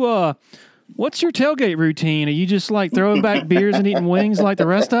 what's your tailgate routine? Are you just throwing back beers and eating wings like the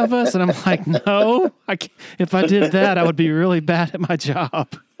rest of us? And I'm like, no, if I did that, I would be really bad at my job.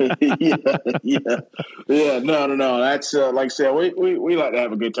 Yeah. No. That's like I said, we like to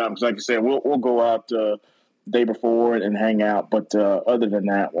have a good time because, like I said, we'll go out day before and hang out. But other than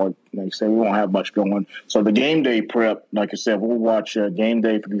that, like I said, we won't have much going. So the game day prep, like I said, we'll watch game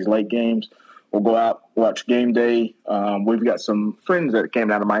day for these late games. We'll go out, watch game day. We've got some friends that came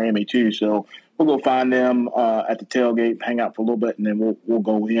out of Miami too, so we'll go find them at the tailgate, hang out for a little bit, and then we'll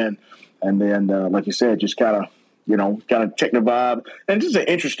go in. And then, like you said, just kind of check the vibe. And this is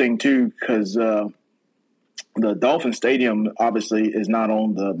interesting too because the Dolphin Stadium obviously is not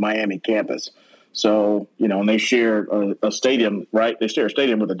on the Miami campus. So, and they share a stadium, right? They share a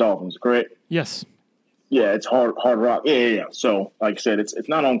stadium with the Dolphins, correct? Yes. Yeah, it's Hard Rock. Yeah. So, like I said, it's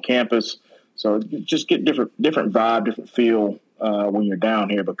not on campus. So just get different vibe, different feel when you're down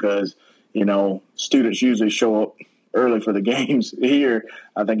here because, students usually show up early for the games here.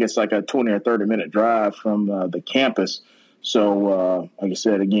 I think it's like a 20 or 30-minute drive from the campus. So, like I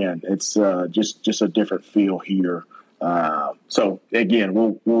said, again, it's just a different feel here. So, again,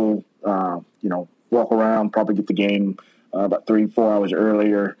 we'll walk around, probably get the game about 3-4 hours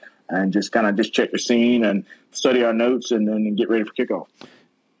earlier, and just check the scene and study our notes and then get ready for kickoff.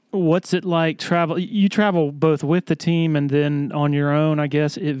 What's it like travel? You travel both with the team and then on your own, I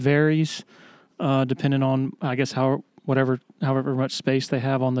guess. It varies depending on, I guess, however much space they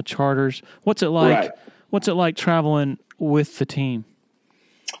have on the charters. What's it like? Right. What's it like traveling with the team?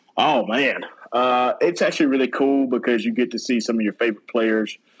 Oh, man. It's actually really cool because you get to see some of your favorite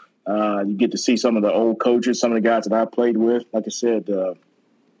players. You get to see some of the old coaches, some of the guys that I played with. Like I said,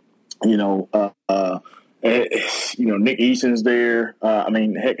 Nick Eason's there.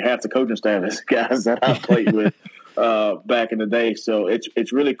 Heck, half the coaching staff is guys that I played with back in the day. So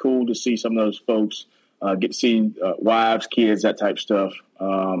it's really cool to see some of those folks, get to see wives, kids, that type of stuff.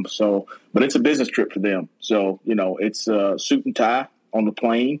 But it's a business trip for them. So, it's suit and tie on the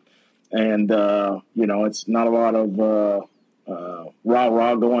plane. And, it's not a lot of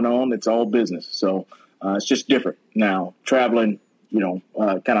rah-rah going on. It's all business. So it's just different now. Traveling,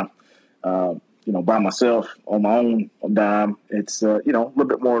 by myself on my own dime, it's, a little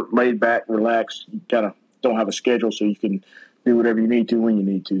bit more laid back, relaxed. You kind of don't have a schedule, so you can do whatever you need to when you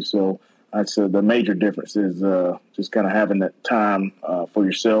need to. So that's the major difference is just kind of having that time for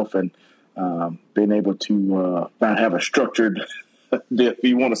yourself and being able to not have a structured if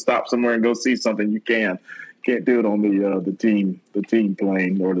you want to stop somewhere and go see something, you can. Can't do it on the team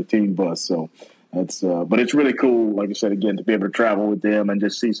plane or the team bus. So that's but it's really cool, like I said again, to be able to travel with them and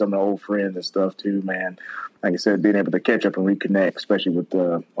just see some of the old friends and stuff too, man. Like I said, being able to catch up and reconnect, especially with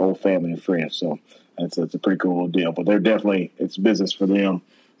old family and friends. So it's a pretty cool deal. But they're definitely, it's business for them.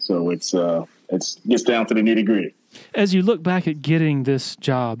 So it's gets down to the nitty gritty. As you look back at getting this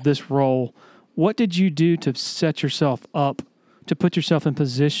job, this role, what did you do to set yourself up, to put yourself in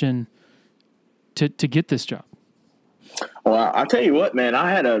position to get this job? Well, I'll tell you what, man, I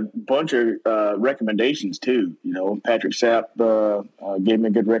had a bunch of recommendations too. Patrick Sapp gave me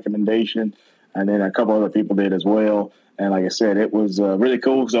a good recommendation, and then a couple other people did as well. And like I said, it was really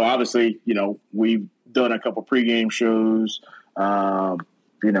cool. So obviously, we've done a couple pregame shows. What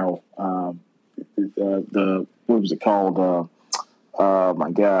was it called? Oh my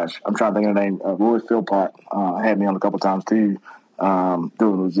gosh, I'm trying to think of the name. Roy Philpott had me on a couple times too.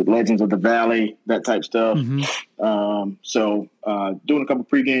 Doing Legends of the Valley, that type stuff. Mm-hmm. Doing a couple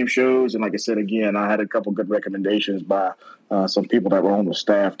pregame shows, and like I said again, I had a couple good recommendations by some people that were on the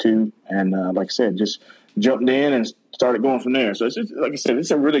staff too. And like I said, just jumped in and started going from there. So it's just, like I said, it's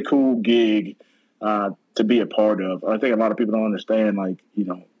a really cool gig to be a part of. I think a lot of people don't understand.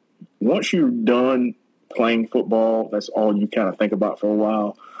 Once you're done playing football, that's all you kind of think about for a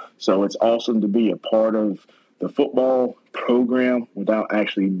while. So it's awesome to be a part of the football program without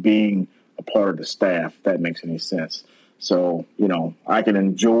actually being a part of the staff, if that makes any sense. So, I can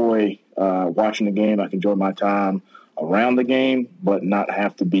enjoy watching the game. I can enjoy my time around the game, but not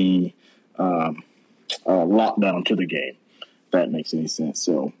have to be locked down to the game, if that makes any sense.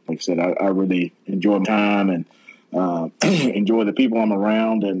 So, like I said, I really enjoy my time and enjoy the people I'm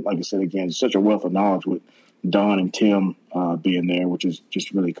around. And like I said, again, it's such a wealth of knowledge with Don and Tim being there, which is just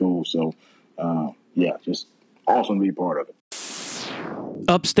really cool. So, just awesome to be part of it.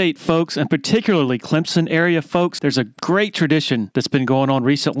 Upstate folks, and particularly Clemson area folks, there's a great tradition that's been going on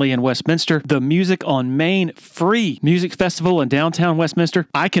recently in Westminster, the Music on Main Free Music Festival in downtown Westminster.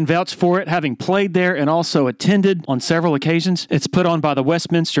 I can vouch for it, having played there and also attended on several occasions. It's put on by the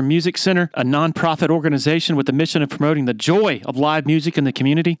Westminster Music Center, a nonprofit organization with the mission of promoting the joy of live music in the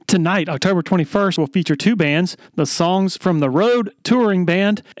community. Tonight, October 21st, will feature two bands, the Songs from the Road Touring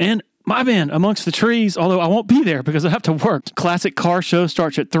Band and my band, Amongst the Trees, although I won't be there because I have to work. Classic Car Show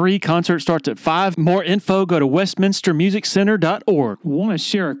starts at 3, concert starts at 5. More info, go to westminstermusiccenter.org. Want to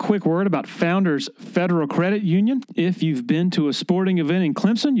share a quick word about Founders Federal Credit Union? If you've been to a sporting event in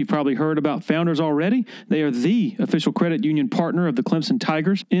Clemson, you've probably heard about Founders already. They are the official credit union partner of the Clemson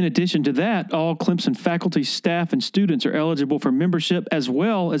Tigers. In addition to that, all Clemson faculty, staff, and students are eligible for membership as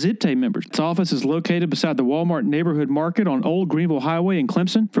well as IPTAY members. Its office is located beside the Walmart Neighborhood Market on Old Greenville Highway in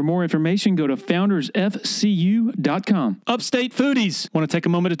Clemson. For more information, go to foundersfcu.com. Upstate foodies, want to take a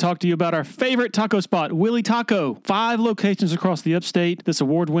moment to talk to you about our favorite taco spot, Willie Taco. 5 locations across the upstate. This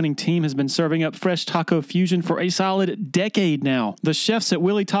award-winning team has been serving up fresh taco fusion for a solid decade now. The chefs at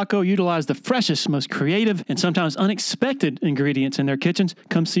Willie Taco utilize the freshest, most creative, and sometimes unexpected ingredients in their kitchens.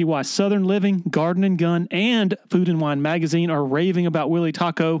 Come see why Southern Living, Garden and Gun, and Food and Wine Magazine are raving about Willie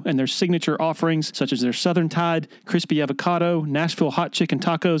Taco and their signature offerings, such as their Southern Tide, Crispy Avocado, Nashville Hot Chicken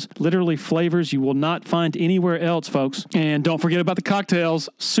Tacos, literally flavors you will not find anywhere else, folks. And don't forget about the cocktails.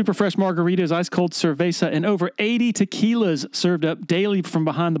 Super fresh margaritas, ice cold cerveza, and over 80 tequilas served up daily from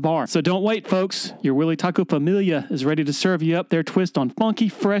behind the bar. So don't wait, folks. Your Willie Taco Familia is ready to serve you up their twist on funky,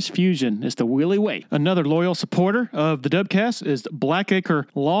 fresh fusion. It's the Willie way. Another loyal supporter of the Dubcast is Blackacre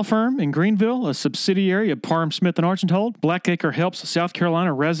Law Firm in Greenville, a subsidiary of Parham Smith and Archambault. Blackacre helps South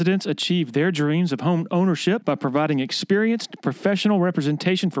Carolina residents achieve their dreams of home ownership by providing experienced professional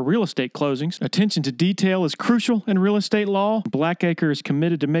representation for real estate closings. Attention to detail is crucial in real estate law. Blackacre is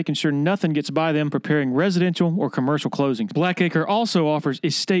committed to making sure nothing gets by them preparing residential or commercial closings. Blackacre also offers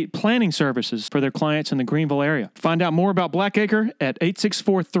estate planning services for their clients in the Greenville area. Find out more about Blackacre at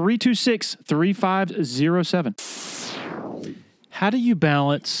 864-326-3507. How do you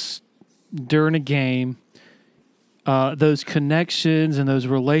balance during a game those connections and those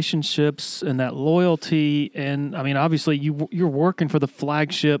relationships and that loyalty? And I mean, obviously you're working for the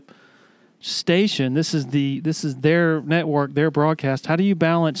flagship station. This is their network, their broadcast. How do you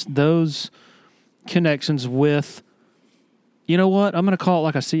balance those connections with, you know what, I'm going to call it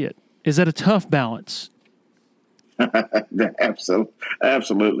like I see it? Is that a tough balance?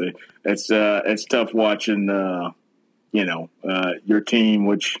 Absolutely. It's tough watching, your team,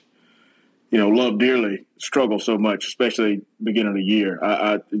 which, love dearly, struggle so much, especially beginning of the year.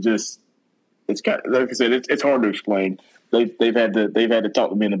 It's kind of, like I said, it's hard to explain. They've had to talk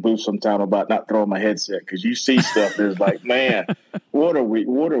to me in the booth sometime about not throwing my headset, because you see stuff that's like, man, what are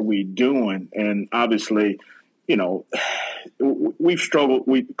we doing? And obviously, we've struggled.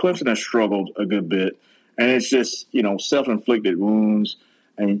 Clemson has struggled a good bit, and it's just self-inflicted wounds,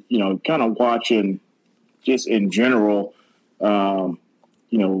 and kind of watching just in general, like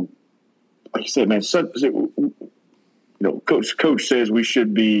you said, man. Coach says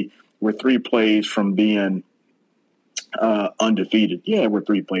we're 3 plays from being undefeated. Yeah, we're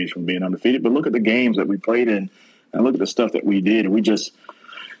 3 plays from being undefeated. But look at the games that we played in, and look at the stuff that we did. We didn't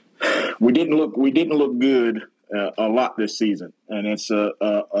look good a lot this season, and it's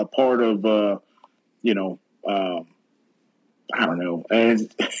a part of I don't know. And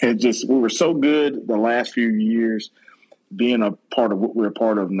it just, we were so good the last few years, being a part of what we're a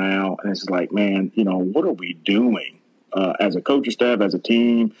part of now. And it's like, man, what are we doing as a coaching staff, as a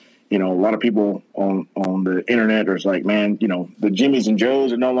team? A lot of people on the internet are like, man, the Jimmies and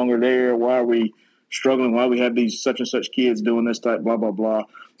Joes are no longer there. Why are we struggling? Why we have these such and such kids doing this type, blah, blah, blah.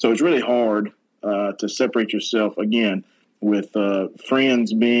 So it's really hard to separate yourself, again, with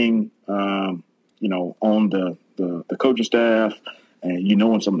friends being, on the coaching staff and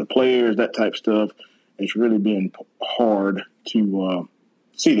knowing some of the players, that type of stuff. It's really been hard to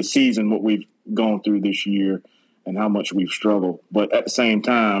see the season, what we've gone through this year and how much we've struggled. But at the same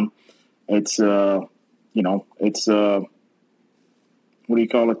time, it's, what do you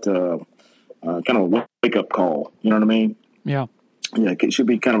call it? Kind of a wake-up call. You know what I mean? Yeah. Yeah, it should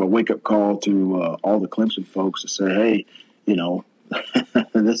be kind of a wake-up call to all the Clemson folks to say, hey,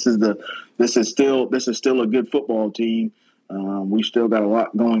 this is still a good football team. We've still got a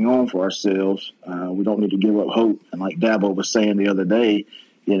lot going on for ourselves. We don't need to give up hope. And like Dabo was saying the other day,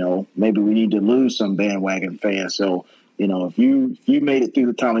 maybe we need to lose some bandwagon fans. So, if you made it through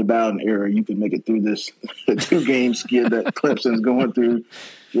the Tommy Bowden era, you can make it through this 2-game skid that Clemson's going through,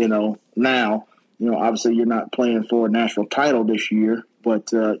 now. Obviously you're not playing for a national title this year,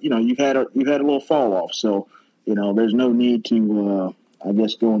 but you've had a little fall off. So, there's no need to go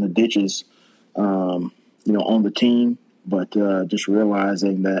in the ditches on the team, but just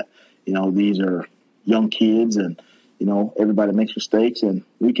realizing that these are young kids, and everybody makes mistakes, and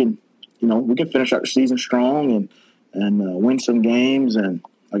we can finish out the season strong and win some games, and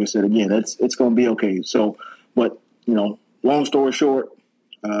like I said again, it's going to be okay. So, but long story short,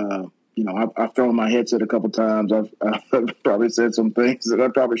 I've thrown my headset a couple times. I've probably said some things that I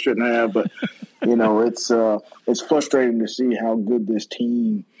probably shouldn't have, but it's frustrating to see how good this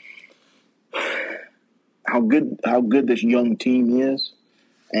team, how good this young team is,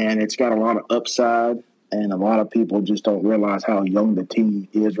 and it's got a lot of upside, and a lot of people just don't realize how young the team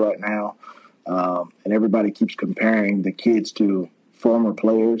is right now, and everybody keeps comparing the kids to former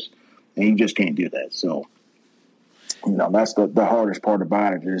players, and you just can't do that. So. That's the hardest part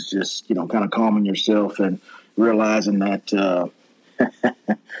about it, is just, kind of calming yourself and realizing that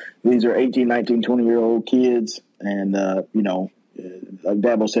these are 18, 19, 20-year-old kids. And, like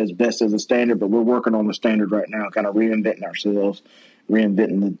Dabo says, best as a standard, but we're working on the standard right now, kind of reinventing ourselves,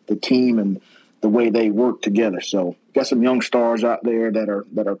 reinventing the team and the way they work together. So got some young stars out there that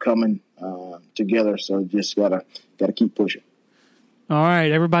are coming together. So just gotta keep pushing. All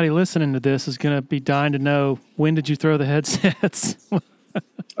right, everybody listening to this is going to be dying to know, when did you throw the headsets?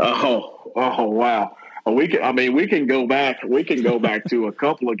 Oh, wow. We can go back. We can go back to a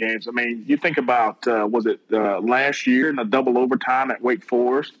couple of games. I mean, you think about was it last year in a double overtime at Wake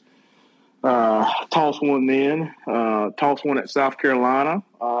Forest? Toss one then. Toss one at South Carolina.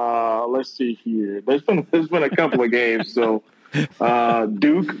 Let's see here. There's been a couple of games. So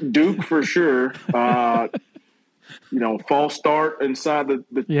Duke for sure. False start inside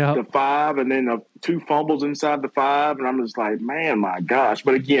the 5, and then 2 fumbles inside the 5, and I'm just like, man, my gosh.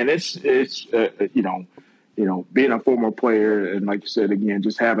 But again, it's being a former player, and like you said, again,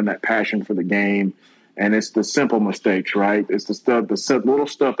 just having that passion for the game, and it's the simple mistakes, right? It's the stuff, the little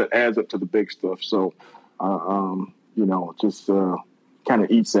stuff that adds up to the big stuff. So, just kind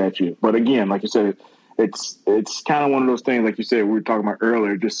of eats at you. But again, like you said, it's kind of one of those things, like you said, we were talking about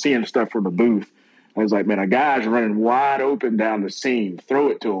earlier, just seeing stuff from the booth. I was like, man, a guy's running wide open down the seam. Throw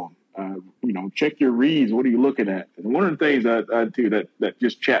it to him. Check your reads. What are you looking at? And one of the things I do that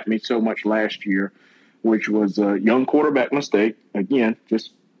just chapped me so much last year, which was a young quarterback mistake. Again,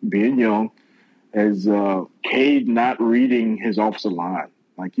 just being young, is Cade not reading his offensive line.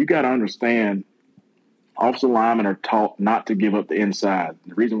 Like, you got to understand, offensive linemen are taught not to give up the inside.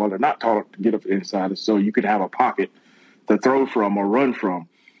 The reason why they're not taught to get up the inside is so you could have a pocket to throw from or run from.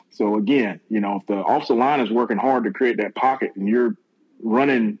 So, again, if the offensive line is working hard to create that pocket and you're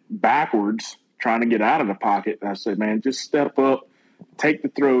running backwards trying to get out of the pocket, I said, man, just step up, take the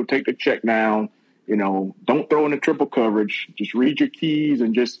throw, take the check down. Don't throw in the triple coverage. Just read your keys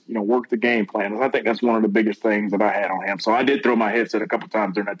and just, work the game plan. And I think that's one of the biggest things that I had on him. So I did throw my headset a couple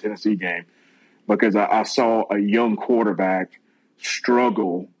times during that Tennessee game because I saw a young quarterback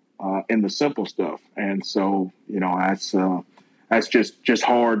struggle in the simple stuff. And so, that's just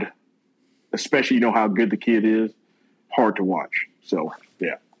hard, especially how good the kid is, hard to watch. So,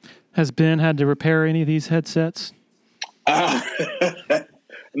 yeah. Has Ben had to repair any of these headsets?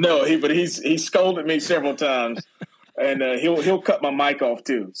 No, but he's scolded me several times, and he'll cut my mic off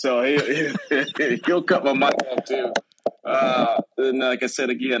too. So he'll cut my mic off too. And like I said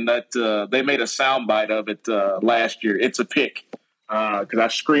again, that they made a soundbite of it last year. It's a pick because I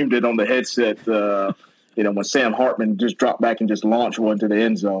screamed it on the headset. When Sam Hartman just dropped back and just launched one to the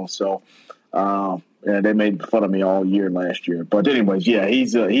end zone. So they made fun of me all year last year. But anyways, yeah,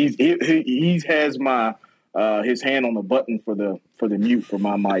 he has my. His hand on the button for the mute for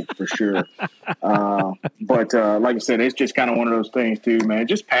my mic for sure. But like I said, it's just kind of one of those things too, man.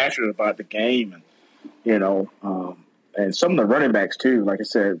 Just passionate about the game, and and some of the running backs too. Like I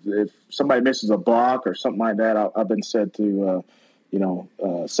said, if somebody misses a block or something like that, I've been said to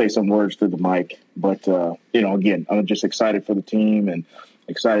say some words through the mic. But again, I'm just excited for the team and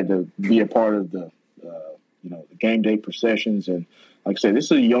excited to be a part of the game day processions. And like I said, this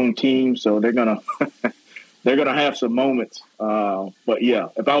is a young team, so they're gonna. They're going to have some moments. But, yeah,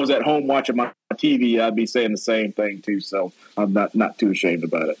 if I was at home watching my TV, I'd be saying the same thing, too. So I'm not too ashamed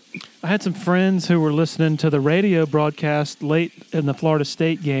about it. I had some friends who were listening to the radio broadcast late in the Florida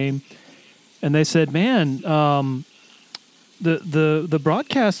State game, and they said, man, the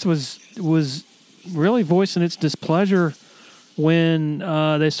broadcast was really voicing its displeasure when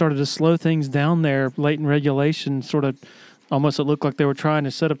they started to slow things down there late in regulation. Sort of almost it looked like they were trying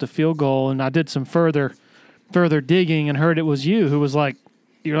to set up the field goal, and I did some further digging and heard it was you who was like,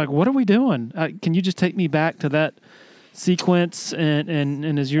 you're like, what are we doing? Can you just take me back to that sequence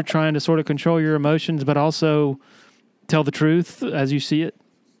and as you're trying to sort of control your emotions, but also tell the truth as you see it?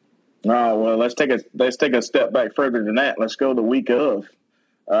 Oh, well, let's take a step back further than that. Let's go the week of.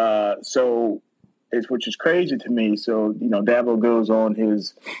 Which is crazy to me. So, Dabo goes on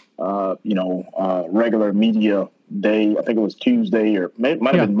his, regular media day. I think it was Tuesday or might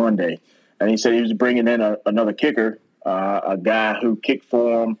have been Monday. And he said he was bringing in another kicker, a guy who kicked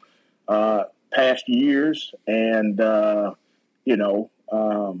for him past years. And,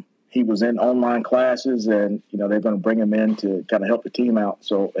 he was in online classes and, they're going to bring him in to kind of help the team out.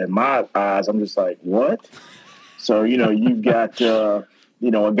 So in my eyes, I'm just like, what? So, you've got, a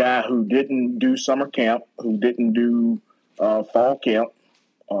guy who didn't do summer camp, who didn't do fall camp,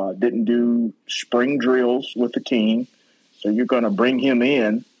 didn't do spring drills with the team. So you're going to bring him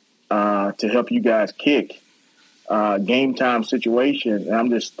in to help you guys kick game time situation. And I'm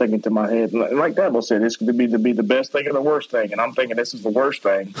just thinking to my head, like Dabo said, this could be the best thing or the worst thing. And I'm thinking this is the worst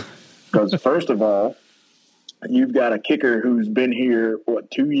thing because first of all, you've got a kicker who's been here,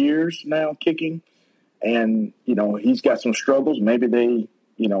 2 years now kicking. And, he's got some struggles. Maybe they,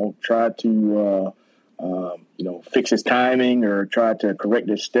 try to, fix his timing or try to correct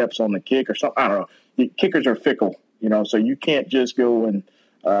his steps on the kick or something. I don't know. Kickers are fickle, so you can't just go and,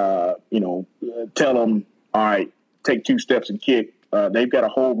 tell them, all right, take 2 steps and kick they've got a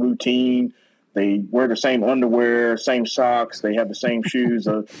whole routine. They wear the same underwear, same socks. They have the same shoes.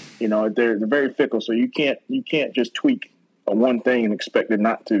 They're very fickle. So you can't just tweak one thing and expect it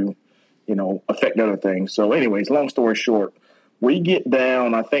not to, affect other things. So, anyways, long story short, we get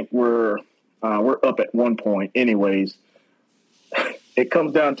down. I think we're up at one point. Anyways, it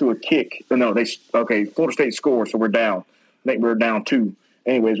comes down to a kick. No, Florida State scores, so we're down. I think we're down 2.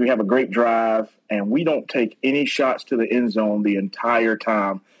 Anyways, we have a great drive, and we don't take any shots to the end zone the entire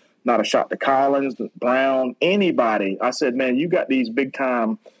time. Not a shot to Collins, Brown, anybody. I said, man, you got these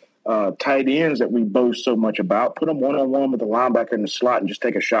big-time tight ends that we boast so much about. Put them one-on-one with the linebacker in the slot and just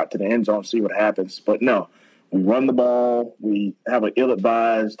take a shot to the end zone and see what happens. But, no, we run the ball. We have an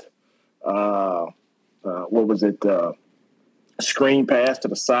ill-advised, screen pass to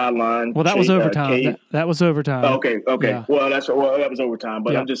the sideline. Well, that was overtime. That was overtime. Okay. Yeah. Well, that was overtime.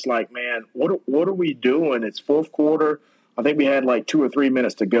 But yeah. I'm just like, man, what are we doing? It's fourth quarter. I think we had like 2 or 3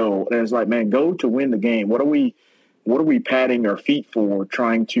 minutes to go, and it's like, man, go to win the game. What are we patting our feet for,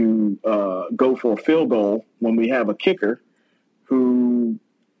 trying to go for a field goal when we have a kicker who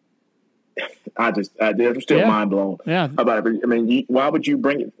I'm still mind blown about it. I mean, why would you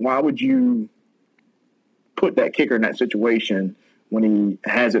bring it? Why would you put that kicker in that situation when he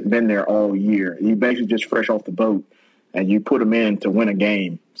hasn't been there all year? He basically just fresh off the boat, and you put him in to win a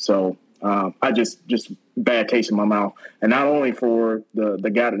game. So I just bad taste in my mouth, and not only for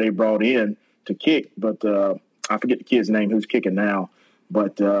the guy that they brought in to kick, but I forget the kid's name who's kicking now.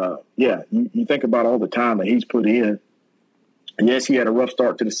 But you think about all the time that he's put in. Yes, he had a rough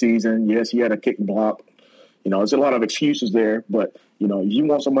start to the season. Yes, he had a kick block. There's a lot of excuses there, but you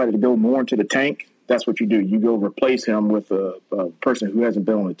want somebody to go more into the tank. That's what you do. You go replace him with a person who hasn't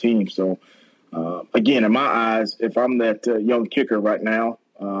been on the team. So, again, in my eyes, if I'm that young kicker right now,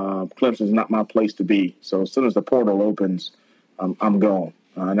 Clemson's not my place to be. So as soon as the portal opens, I'm gone.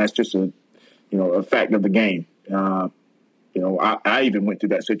 And that's just a fact of the game. I even went through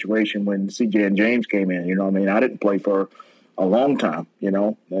that situation when CJ and James came in. I didn't play for a long time.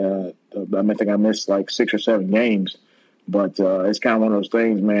 I think I missed like 6 or 7 games. But it's kind of one of those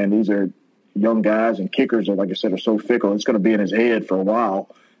things, man. These are young guys, and kickers are, like I said, are so fickle. It's going to be in his head for a while,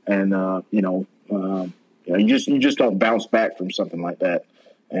 and you just don't bounce back from something like that.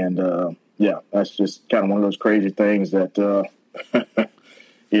 And that's just kind of one of those crazy things that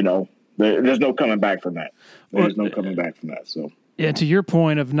there's no coming back from that. There's no coming back from that. So yeah, to your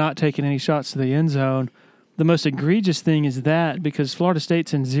point of not taking any shots to the end zone, the most egregious thing is that because Florida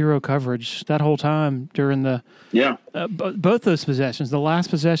State's in zero coverage that whole time during the both those possessions, the last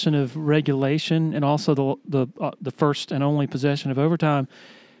possession of regulation and also the first and only possession of overtime,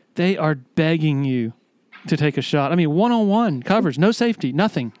 they are begging you to take a shot. I mean, one-on-one coverage, no safety,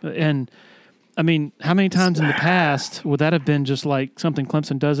 nothing. And I mean, how many times in the past would that have been just like something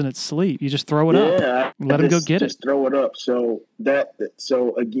Clemson does in its sleep? You just throw it up, let them go get it. Just throw it up. So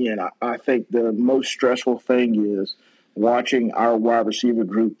again, I think the most stressful thing is watching our wide receiver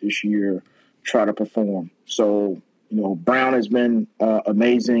group this year try to perform. So, Brown has been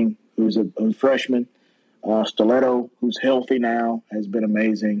amazing, who's a freshman. Stiletto, who's healthy now, has been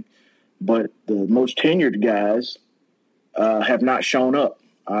amazing. But the most tenured guys have not shown up.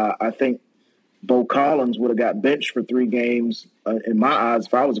 I think Bo Collins would have got benched for 3 games, in my eyes,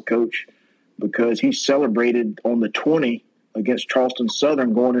 if I was a coach, because he celebrated on the 20 against Charleston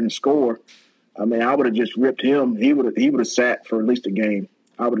Southern going in to score. I mean, I would have just ripped him. He would have sat for at least a game.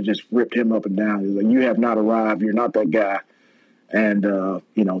 I would have just ripped him up and down. He was like, you have not arrived. You're not that guy. And, to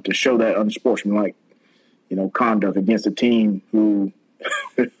show that unsportsmanlike, conduct against a team who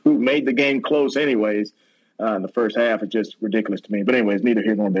made the game close anyways in the first half is just ridiculous to me. But anyways, neither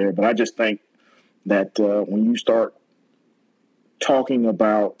here nor there. But I just think that when you start talking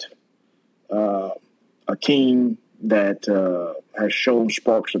about a team that has shown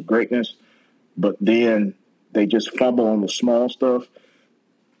sparks of greatness, but then they just fumble on the small stuff,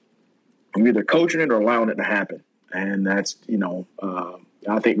 I'm either coaching it or allowing it to happen. And that's,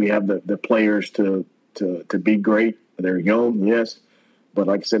 I think we have the players to be great. They're young, yes. But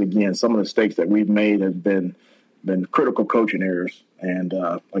like I said, again, some of the mistakes that we've made have been critical coaching errors. And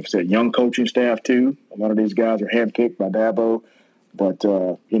like I said, young coaching staff too. A lot of these guys are handpicked by Dabo. But,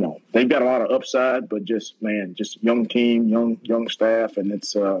 they've got a lot of upside, but just young team, young staff. And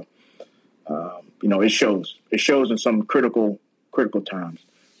it's, it shows. It shows in some critical times.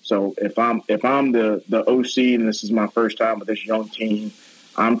 So if I'm the OC and this is my first time with this young team,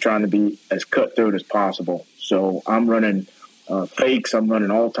 I'm trying to be as cutthroat as possible. So I'm running fakes. I'm running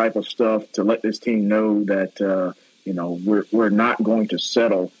all type of stuff to let this team know that we're not going to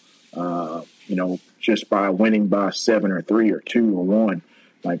settle just by winning by 7 or 3 or 2 or 1.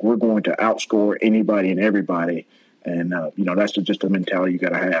 Like, we're going to outscore anybody and everybody. And, that's just the mentality you got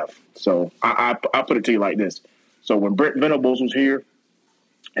to have. So I put it to you like this. So when Brent Venables was here,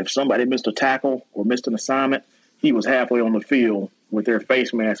 if somebody missed a tackle or missed an assignment, he was halfway on the field with their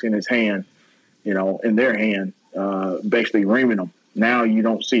face mask in his hand, in their hand, basically reaming them. Now you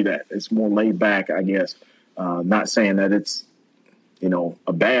don't see that. It's more laid back, I guess. Not saying that it's,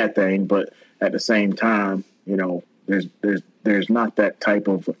 a bad thing, but at the same time, there's not that type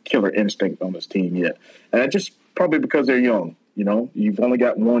of killer instinct on this team yet. And that's just probably because they're young. You've only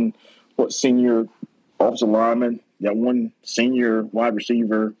got one, senior offensive lineman, you got one senior wide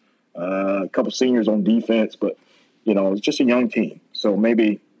receiver, a couple seniors on defense, but it's just a young team. So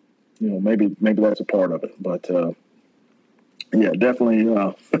maybe that's a part of it. But definitely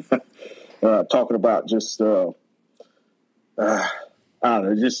talking about just I don't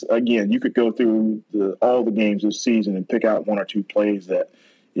know, just again, you could go through all the games this season and pick out 1 or 2 plays that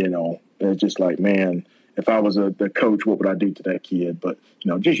it's just like, man, if I was the coach, what would I do to that kid? But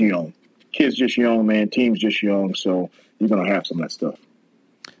just young. Kid's just young, man. Team's just young, so you're going to have some of that stuff.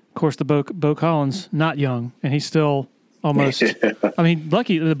 Of course, the Bo Collins, not young, and he's still almost – I mean,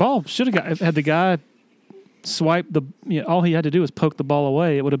 lucky. The ball should have had the guy swipe all he had to do was poke the ball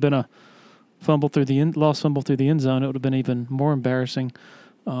away. It would have been a lost fumble through the end zone. It would have been even more embarrassing.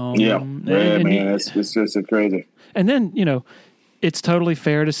 Man, it's just crazy. And then, it's totally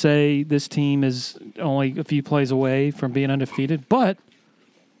fair to say this team is only a few plays away from being undefeated, but –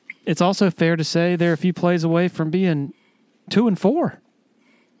 it's also fair to say they're a few plays away from being 2-4.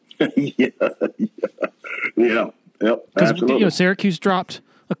 Yep, absolutely. Because Syracuse dropped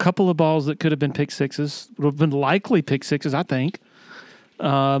a couple of balls that could have been pick sixes, would have been likely pick sixes, I think.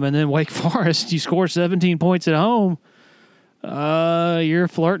 And then Wake Forest, you score 17 points at home, you're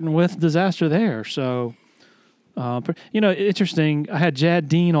flirting with disaster there. So, interesting. I had Jad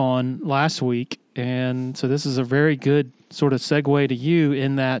Dean on last week, and so this is a very good sort of segue to you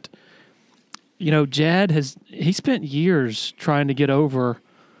in that, Jad he spent years trying to get over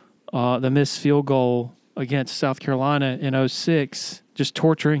the missed field goal against South Carolina in 2006, just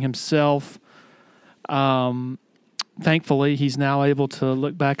torturing himself. Thankfully, he's now able to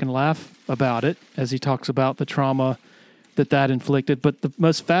look back and laugh about it as he talks about the trauma that inflicted. But the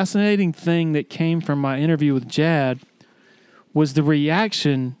most fascinating thing that came from my interview with Jad was the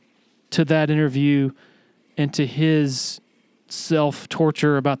reaction to that interview and to his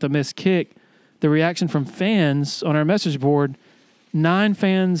self-torture about the missed kick. The reaction from fans on our message board, 9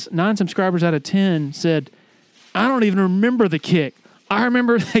 subscribers out of 10 said, I don't even remember the kick. I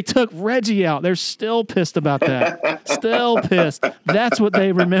remember they took Reggie out. They're still pissed about that. Still pissed. That's what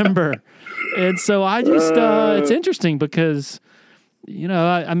they remember. And so I just, it's interesting because,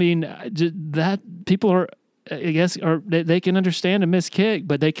 that people are, I guess, they can understand a missed kick,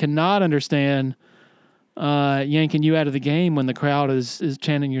 but they cannot understand yanking you out of the game when the crowd is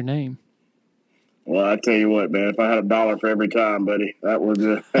chanting your name. Well, I tell you what, man, if I had $1 for every time, buddy, that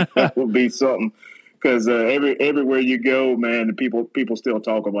would be something. Because everywhere you go, man, the people still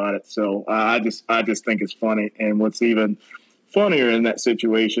talk about it. So I just think it's funny. And what's even funnier in that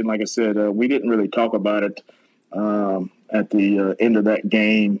situation, like I said, we didn't really talk about it at the end of that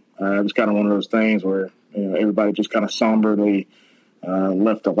game. It was kind of one of those things where everybody just kind of somberly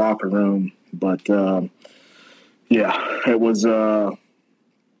left the locker room. But it was a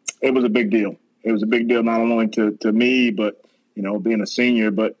big deal. It was a big deal not only to me, but being a senior,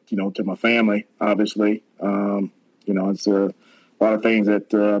 but to my family, obviously. It's a lot of things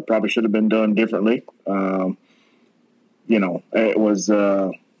that probably should have been done differently. It was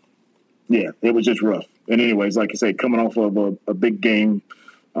just rough. And anyways, like I say, coming off of a big game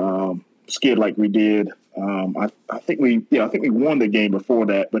skid like we did, I think we won the game before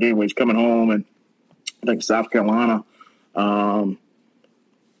that. But anyways, coming home and I think South Carolina. Trying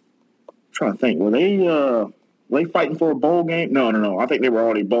to think, were they fighting for a bowl game? No. I think they were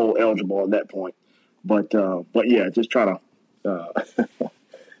already bowl eligible at that point. But yeah, just try to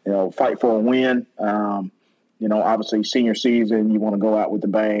fight for a win. Obviously senior season, you want to go out with a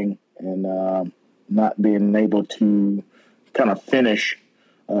bang, and not being able to kind of finish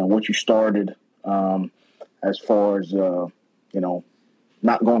what you started as far as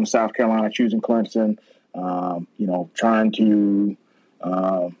not going to South Carolina, choosing Clemson, trying to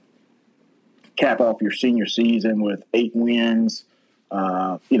cap off your senior season with 8 wins,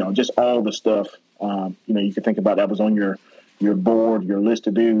 just all the stuff, you could think about that was on your board, your list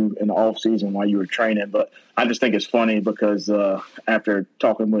to do in the off season while you were training. But I just think it's funny because after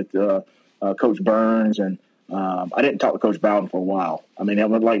talking with Coach Burns and I didn't talk to Coach Bowden for a while. I mean, it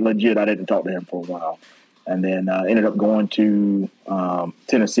was like legit. I didn't talk to him for a while. And then ended up going to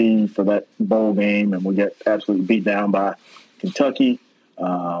Tennessee for that bowl game, and we got absolutely beat down by Kentucky.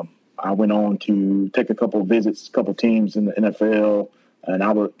 I went on to take a couple of visits, a couple of teams in the NFL, and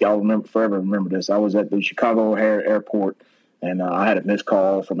I'll forever remember this. I was at the Chicago O'Hare Airport, and I had a missed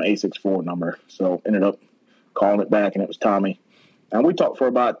call from an 864 number, so ended up calling it back, and it was Tommy. And we talked for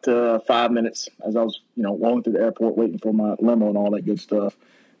about 5 minutes as I was, walking through the airport, waiting for my limo and all that good stuff.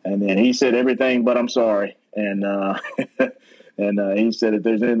 And then he said everything, but I'm sorry. And and he said, if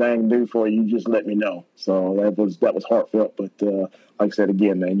there's anything I can do for you, just let me know. So that was heartfelt. But like I said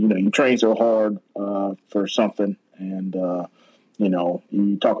again, man, you train so hard for something, and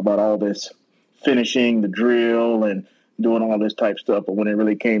you talk about all this finishing the drill and doing all this type stuff, but when it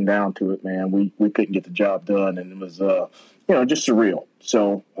really came down to it, man, we couldn't get the job done, and it was just surreal.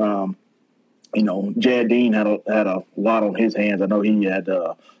 So Jad Dean had a lot on his hands. I know he had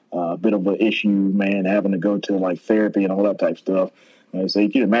a bit of an issue, man, having to go to like therapy and all that type stuff. And so you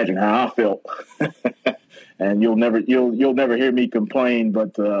can imagine how I felt. And you'll never hear me complain,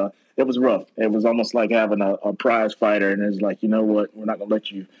 but it was rough. It was almost like having a prize fighter, and it's like, you know what, we're not going to let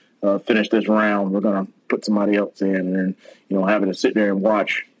you finish this round. We're going to put somebody else in, and having to sit there and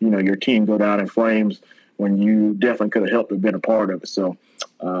watch your team go down in flames when you definitely could have helped have been a part of it. So,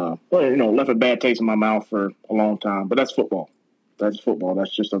 left a bad taste in my mouth for a long time. But that's football. That's football. That's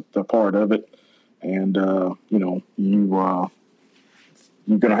just a part of it. And you're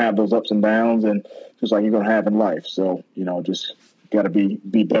going to have those ups and downs, and just like you're going to have in life. So, just got to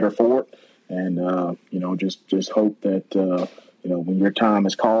be better for it. And, just hope that, when your time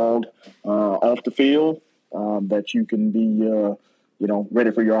is called off the field, that you can be,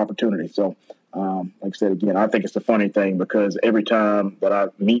 ready for your opportunity. So, like I said, again, I think it's a funny thing because every time that I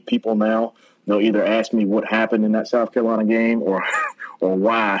meet people now, they'll either ask me what happened in that South Carolina game or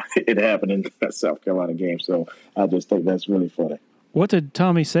why it happened in that South Carolina game. So I just think that's really funny. What did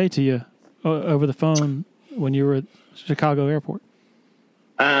Tommy say to you over the phone when you were at Chicago Airport?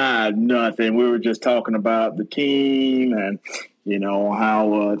 Nothing. We were just talking about the team and,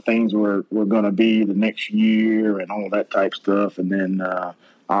 how things were going to be the next year and all that type stuff. And then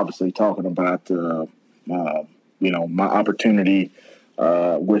obviously talking about, my opportunity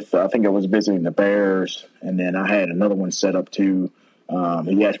with, I think I was visiting the Bears, and then I had another one set up too.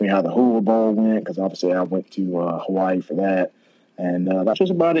 He asked me how the Hula Bowl went, because obviously I went to Hawaii for that. And that's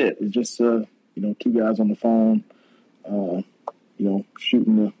just about it. It was just, two guys on the phone,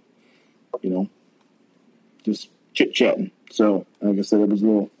 shooting the, just chit-chatting. So, like I said, it was a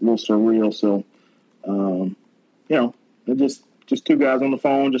little surreal. So, just two guys on the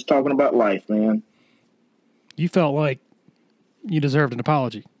phone just talking about life, man. You felt like you deserved an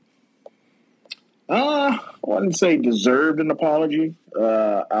apology. I wouldn't say deserved an apology.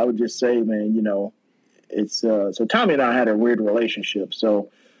 I would just say, man, it's so Tommy and I had a weird relationship. So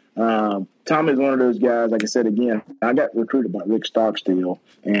Tommy's one of those guys, like I said, again, I got recruited by Rick Stockstill,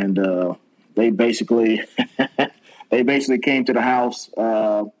 and they basically came to the house,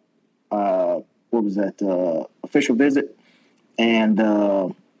 what was that, official visit? And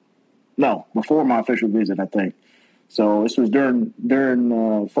no, before my official visit, I think. So this was during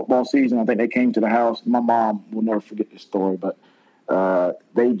football season. I think they came to the house. My mom will never forget this story, but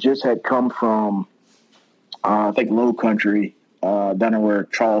they just had come from, I think, Low Country, down there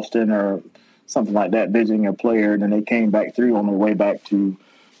Charleston or something like that, visiting a player. And then they came back through on their way back to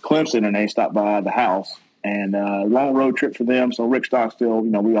Clemson, and they stopped by the house. And long road trip for them. So Rick Stockstill,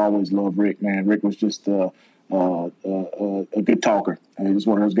 we always loved Rick, man. Rick was just a good talker. And he was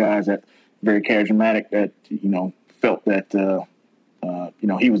one of those guys that very charismatic that, felt that,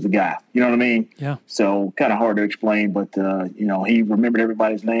 he was the guy. You know what I mean? Yeah. So kind of hard to explain, but, he remembered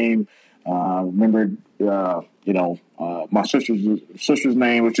everybody's name, remembered, my sister's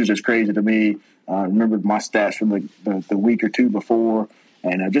name, which is just crazy to me. Remembered my stats from the week or two before.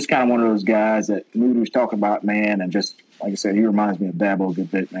 And just kind of one of those guys that knew what he was talking about, man. And just, like I said, he reminds me of Dabo a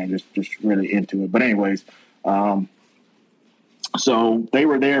good bit, man, just really into it. But anyways, so they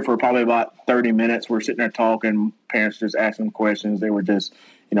were there for probably about 30 minutes. We're sitting there talking, parents just asking questions. They were just,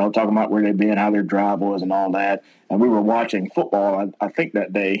 talking about where they've been, how their drive was and all that. And we were watching football, I think,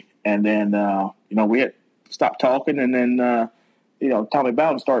 that day. And then, we had stopped talking. And then, Tommy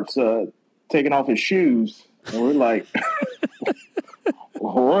Bowden starts taking off his shoes. And we're like,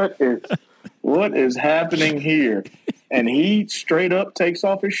 what is happening here? And he straight up takes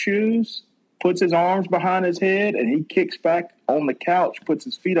off his shoes, puts his arms behind his head, and he kicks back on the couch, puts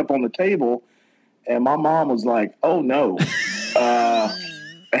his feet up on the table. And my mom was like, oh, no.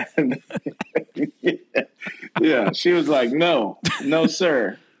 And, Yeah, she was like, no,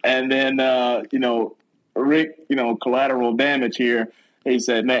 sir. And then, Rick, collateral damage here. He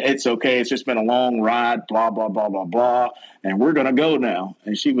said, man, it's okay. It's just been a long ride, blah, blah, blah, blah, blah. And we're going to go now.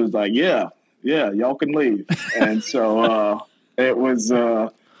 And she was like, yeah, y'all can leave. And so it was, I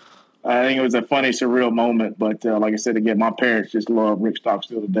think it was a funny, surreal moment. But like I said, again, my parents just love Rick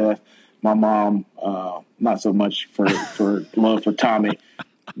Stockstill to death. My mom, not so much for love for Tommy.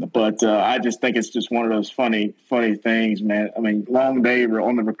 But I just think it's just one of those funny things, man. I mean, long day, we're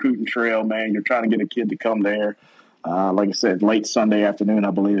on the recruiting trail, man. You're trying to get a kid to come there. Like I said, late Sunday afternoon,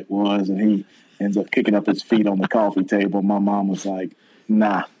 I believe it was, and he ends up kicking up his feet on the coffee table. My mom was like,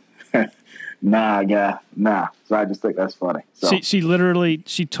 nah, guy, nah. So I just think that's funny. So.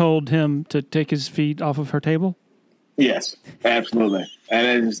 She told him to take his feet off of her table? Yes, absolutely.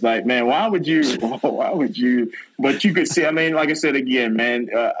 And it's like, man, why would you? But you could see, I mean, like I said, again, man,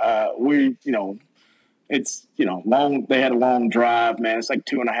 it's, long. They had a long drive, man. It's like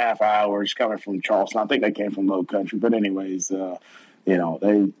 2.5 hours coming from Charleston. I think they came from Low Country. But anyways, they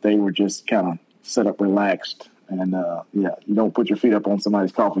were just kind of set up relaxed. And, you don't put your feet up on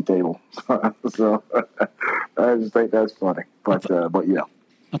somebody's coffee table. So I just think that's funny. But yeah.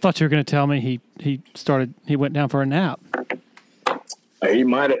 I thought you were going to tell me he went down for a nap. He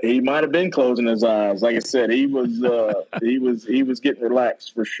might have been closing his eyes. Like I said, he was getting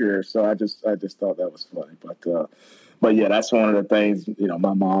relaxed for sure. So I just thought that was funny. But yeah, that's one of the things.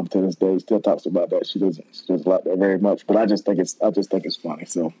 My mom to this day still talks about that. She doesn't like that very much. But I just think it's funny.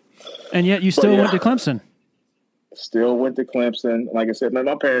 So. And yet you still went to Clemson. Still went to Clemson. Like I said, man,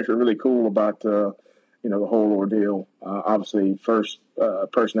 my parents were really cool about the whole ordeal. Obviously, first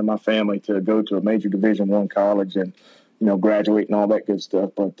person in my family to go to a major Division I college and, graduate and all that good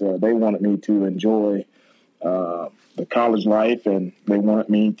stuff. But they wanted me to enjoy the college life, and they wanted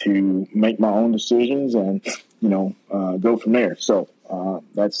me to make my own decisions and, go from there. So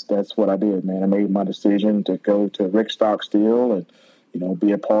that's what I did, man. I made my decision to go to Rick Stockstill and,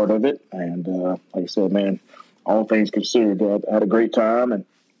 be a part of it. And like I said, man, all things considered, I had a great time, and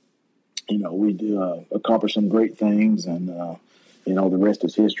we accomplished some great things, and the rest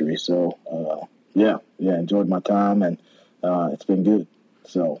is history. So enjoyed my time, and it's been good.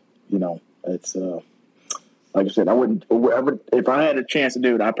 So it's like I said, I would if I had a chance to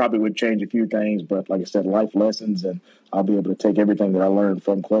do it, I probably would change a few things. But like I said, life lessons, and I'll be able to take everything that I learned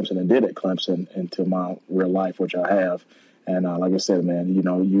from Clemson and did at Clemson into my real life, which I have. And like I said, man,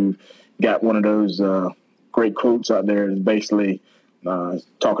 you got one of those great quotes out there that's basically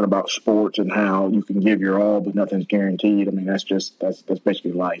talking about sports and how you can give your all, but nothing's guaranteed. I mean, that's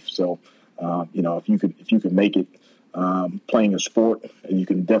basically life. So, if you can make it playing a sport, and you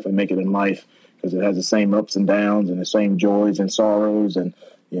can definitely make it in life, because it has the same ups and downs and the same joys and sorrows. And,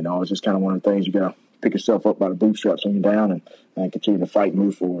 it's just kind of one of the things you got to pick yourself up by the bootstraps when you're down and continue to fight and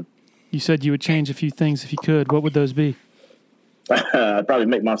move forward. You said you would change a few things if you could. What would those be? I'd probably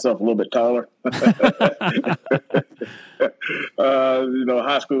make myself a little bit taller.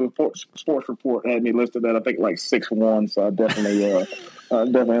 High school sports report had me listed at, I think, like 6'1", so I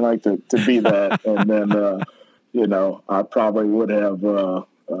definitely like to be that. And then, I probably would have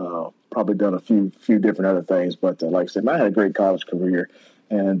probably done a few different other things. But like I said, I had a great college career,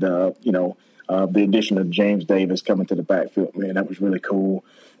 and the addition of James Davis coming to the backfield, man, that was really cool.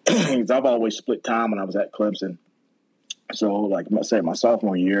 I've always split time when I was at Clemson. So, like I said, my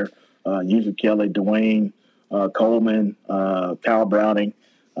sophomore year, Yusuf Kelly, Dwayne Coleman, Kyle Browning.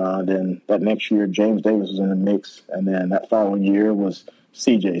 Then that next year, James Davis was in the mix. And then that following year was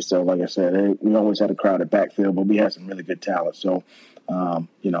CJ. So, like I said, we always had a crowded backfield, but we had some really good talent. So,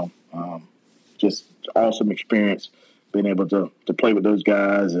 just awesome experience being able to play with those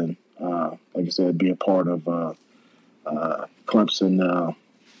guys and, like I said, be a part of Clemson.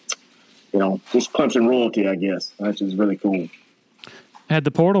 Just Clemson royalty, I guess. That's just really cool. Had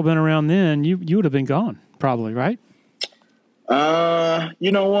the portal been around then, you would have been gone, probably, right?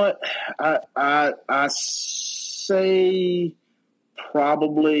 You know what? I say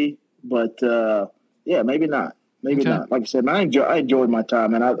probably, but maybe not. Maybe not. Like I said, I enjoyed my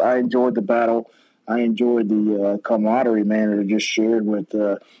time, and I enjoyed the battle. I enjoyed the camaraderie, man, that I just shared with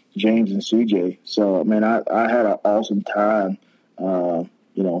James and CJ. So, man, I had an awesome time.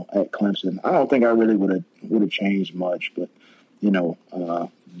 At Clemson. I don't think I really would have changed much, but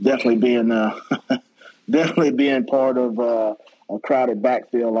definitely being part of a crowded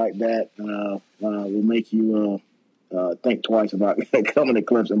backfield like that will make you think twice about coming to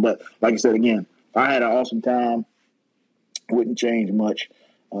Clemson. But like I said, again, I had an awesome time. Wouldn't change much.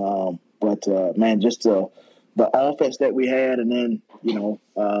 But man, just the offense that we had, and then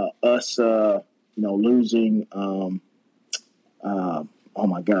us losing. Oh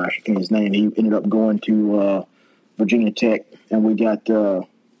my gosh, I can't his name. He ended up going to Virginia Tech, and we got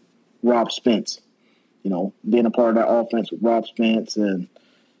Rob Spence. Being a part of that offense with Rob Spence and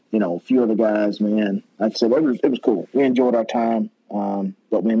a few other guys, man. Like I said, it was cool. We enjoyed our time.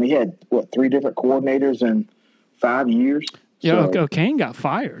 But man, we had 3 different coordinators in 5 years. Yeah, so, O'Kane got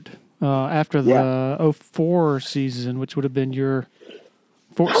fired after the 04 season, which would have been your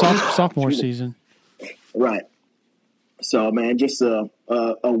sophomore season. Right. So, man, just a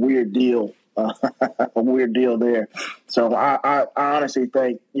weird deal, a weird deal there. So I honestly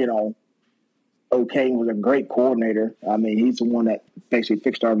think, O'Kane was a great coordinator. I mean, he's the one that basically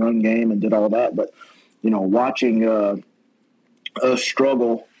fixed our run game and did all that. But, watching us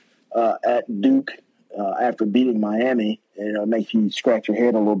struggle at Duke after beating Miami, it makes you scratch your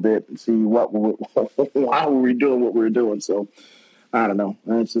head a little bit and see why were we doing what we were doing. So, I don't know.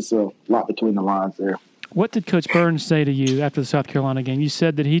 It's just a lot between the lines there. What did Coach Burns say to you after the South Carolina game? You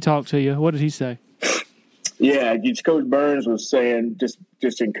said that he talked to you. What did he say? Yeah, Coach Burns was saying,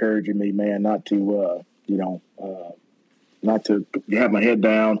 just encouraging me, man, not to have my head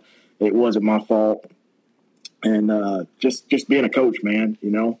down. It wasn't my fault, and just being a coach, man.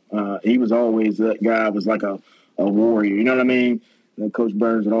 He was always that guy. Was like a warrior. You know what I mean? And Coach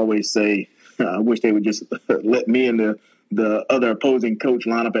Burns would always say, "I wish they would just let me and the other opposing coach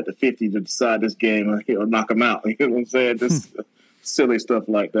line up at the 50 to decide this game, knock them out." You know what I'm saying? Just silly stuff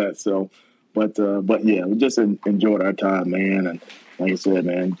like that. So, but yeah, we just enjoyed our time, man. And like I said,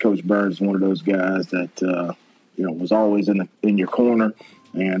 man, Coach Burns is one of those guys that was always in your corner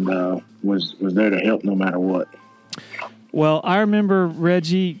and was there to help no matter what. Well, I remember,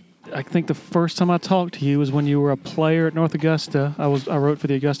 Reggie, I think the first time I talked to you was when you were a player at North Augusta. I wrote for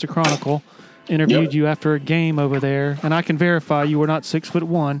the Augusta Chronicle. Interviewed you after a game over there, and I can verify you were not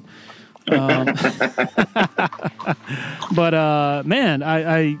 6'1". But man,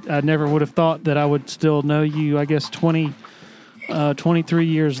 I never would have thought that I would still know you. I guess 23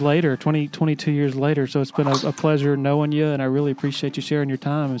 years later, 22 years later. So it's been a pleasure knowing you, and I really appreciate you sharing your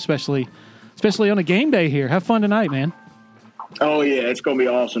time, especially on a game day here. Have fun tonight, man. Oh yeah, it's gonna be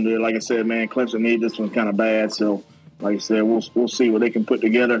awesome, dude. Like I said, man, Clemson needs this one kind of bad, so. Like I said, we'll see what they can put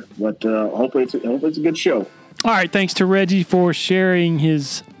together, but hopefully it's a good show. All right, thanks to Reggie for sharing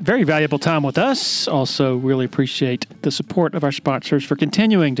his very valuable time with us. Also, really appreciate the support of our sponsors for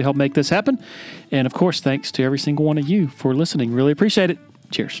continuing to help make this happen. And, of course, thanks to every single one of you for listening. Really appreciate it.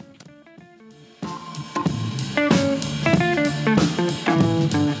 Cheers.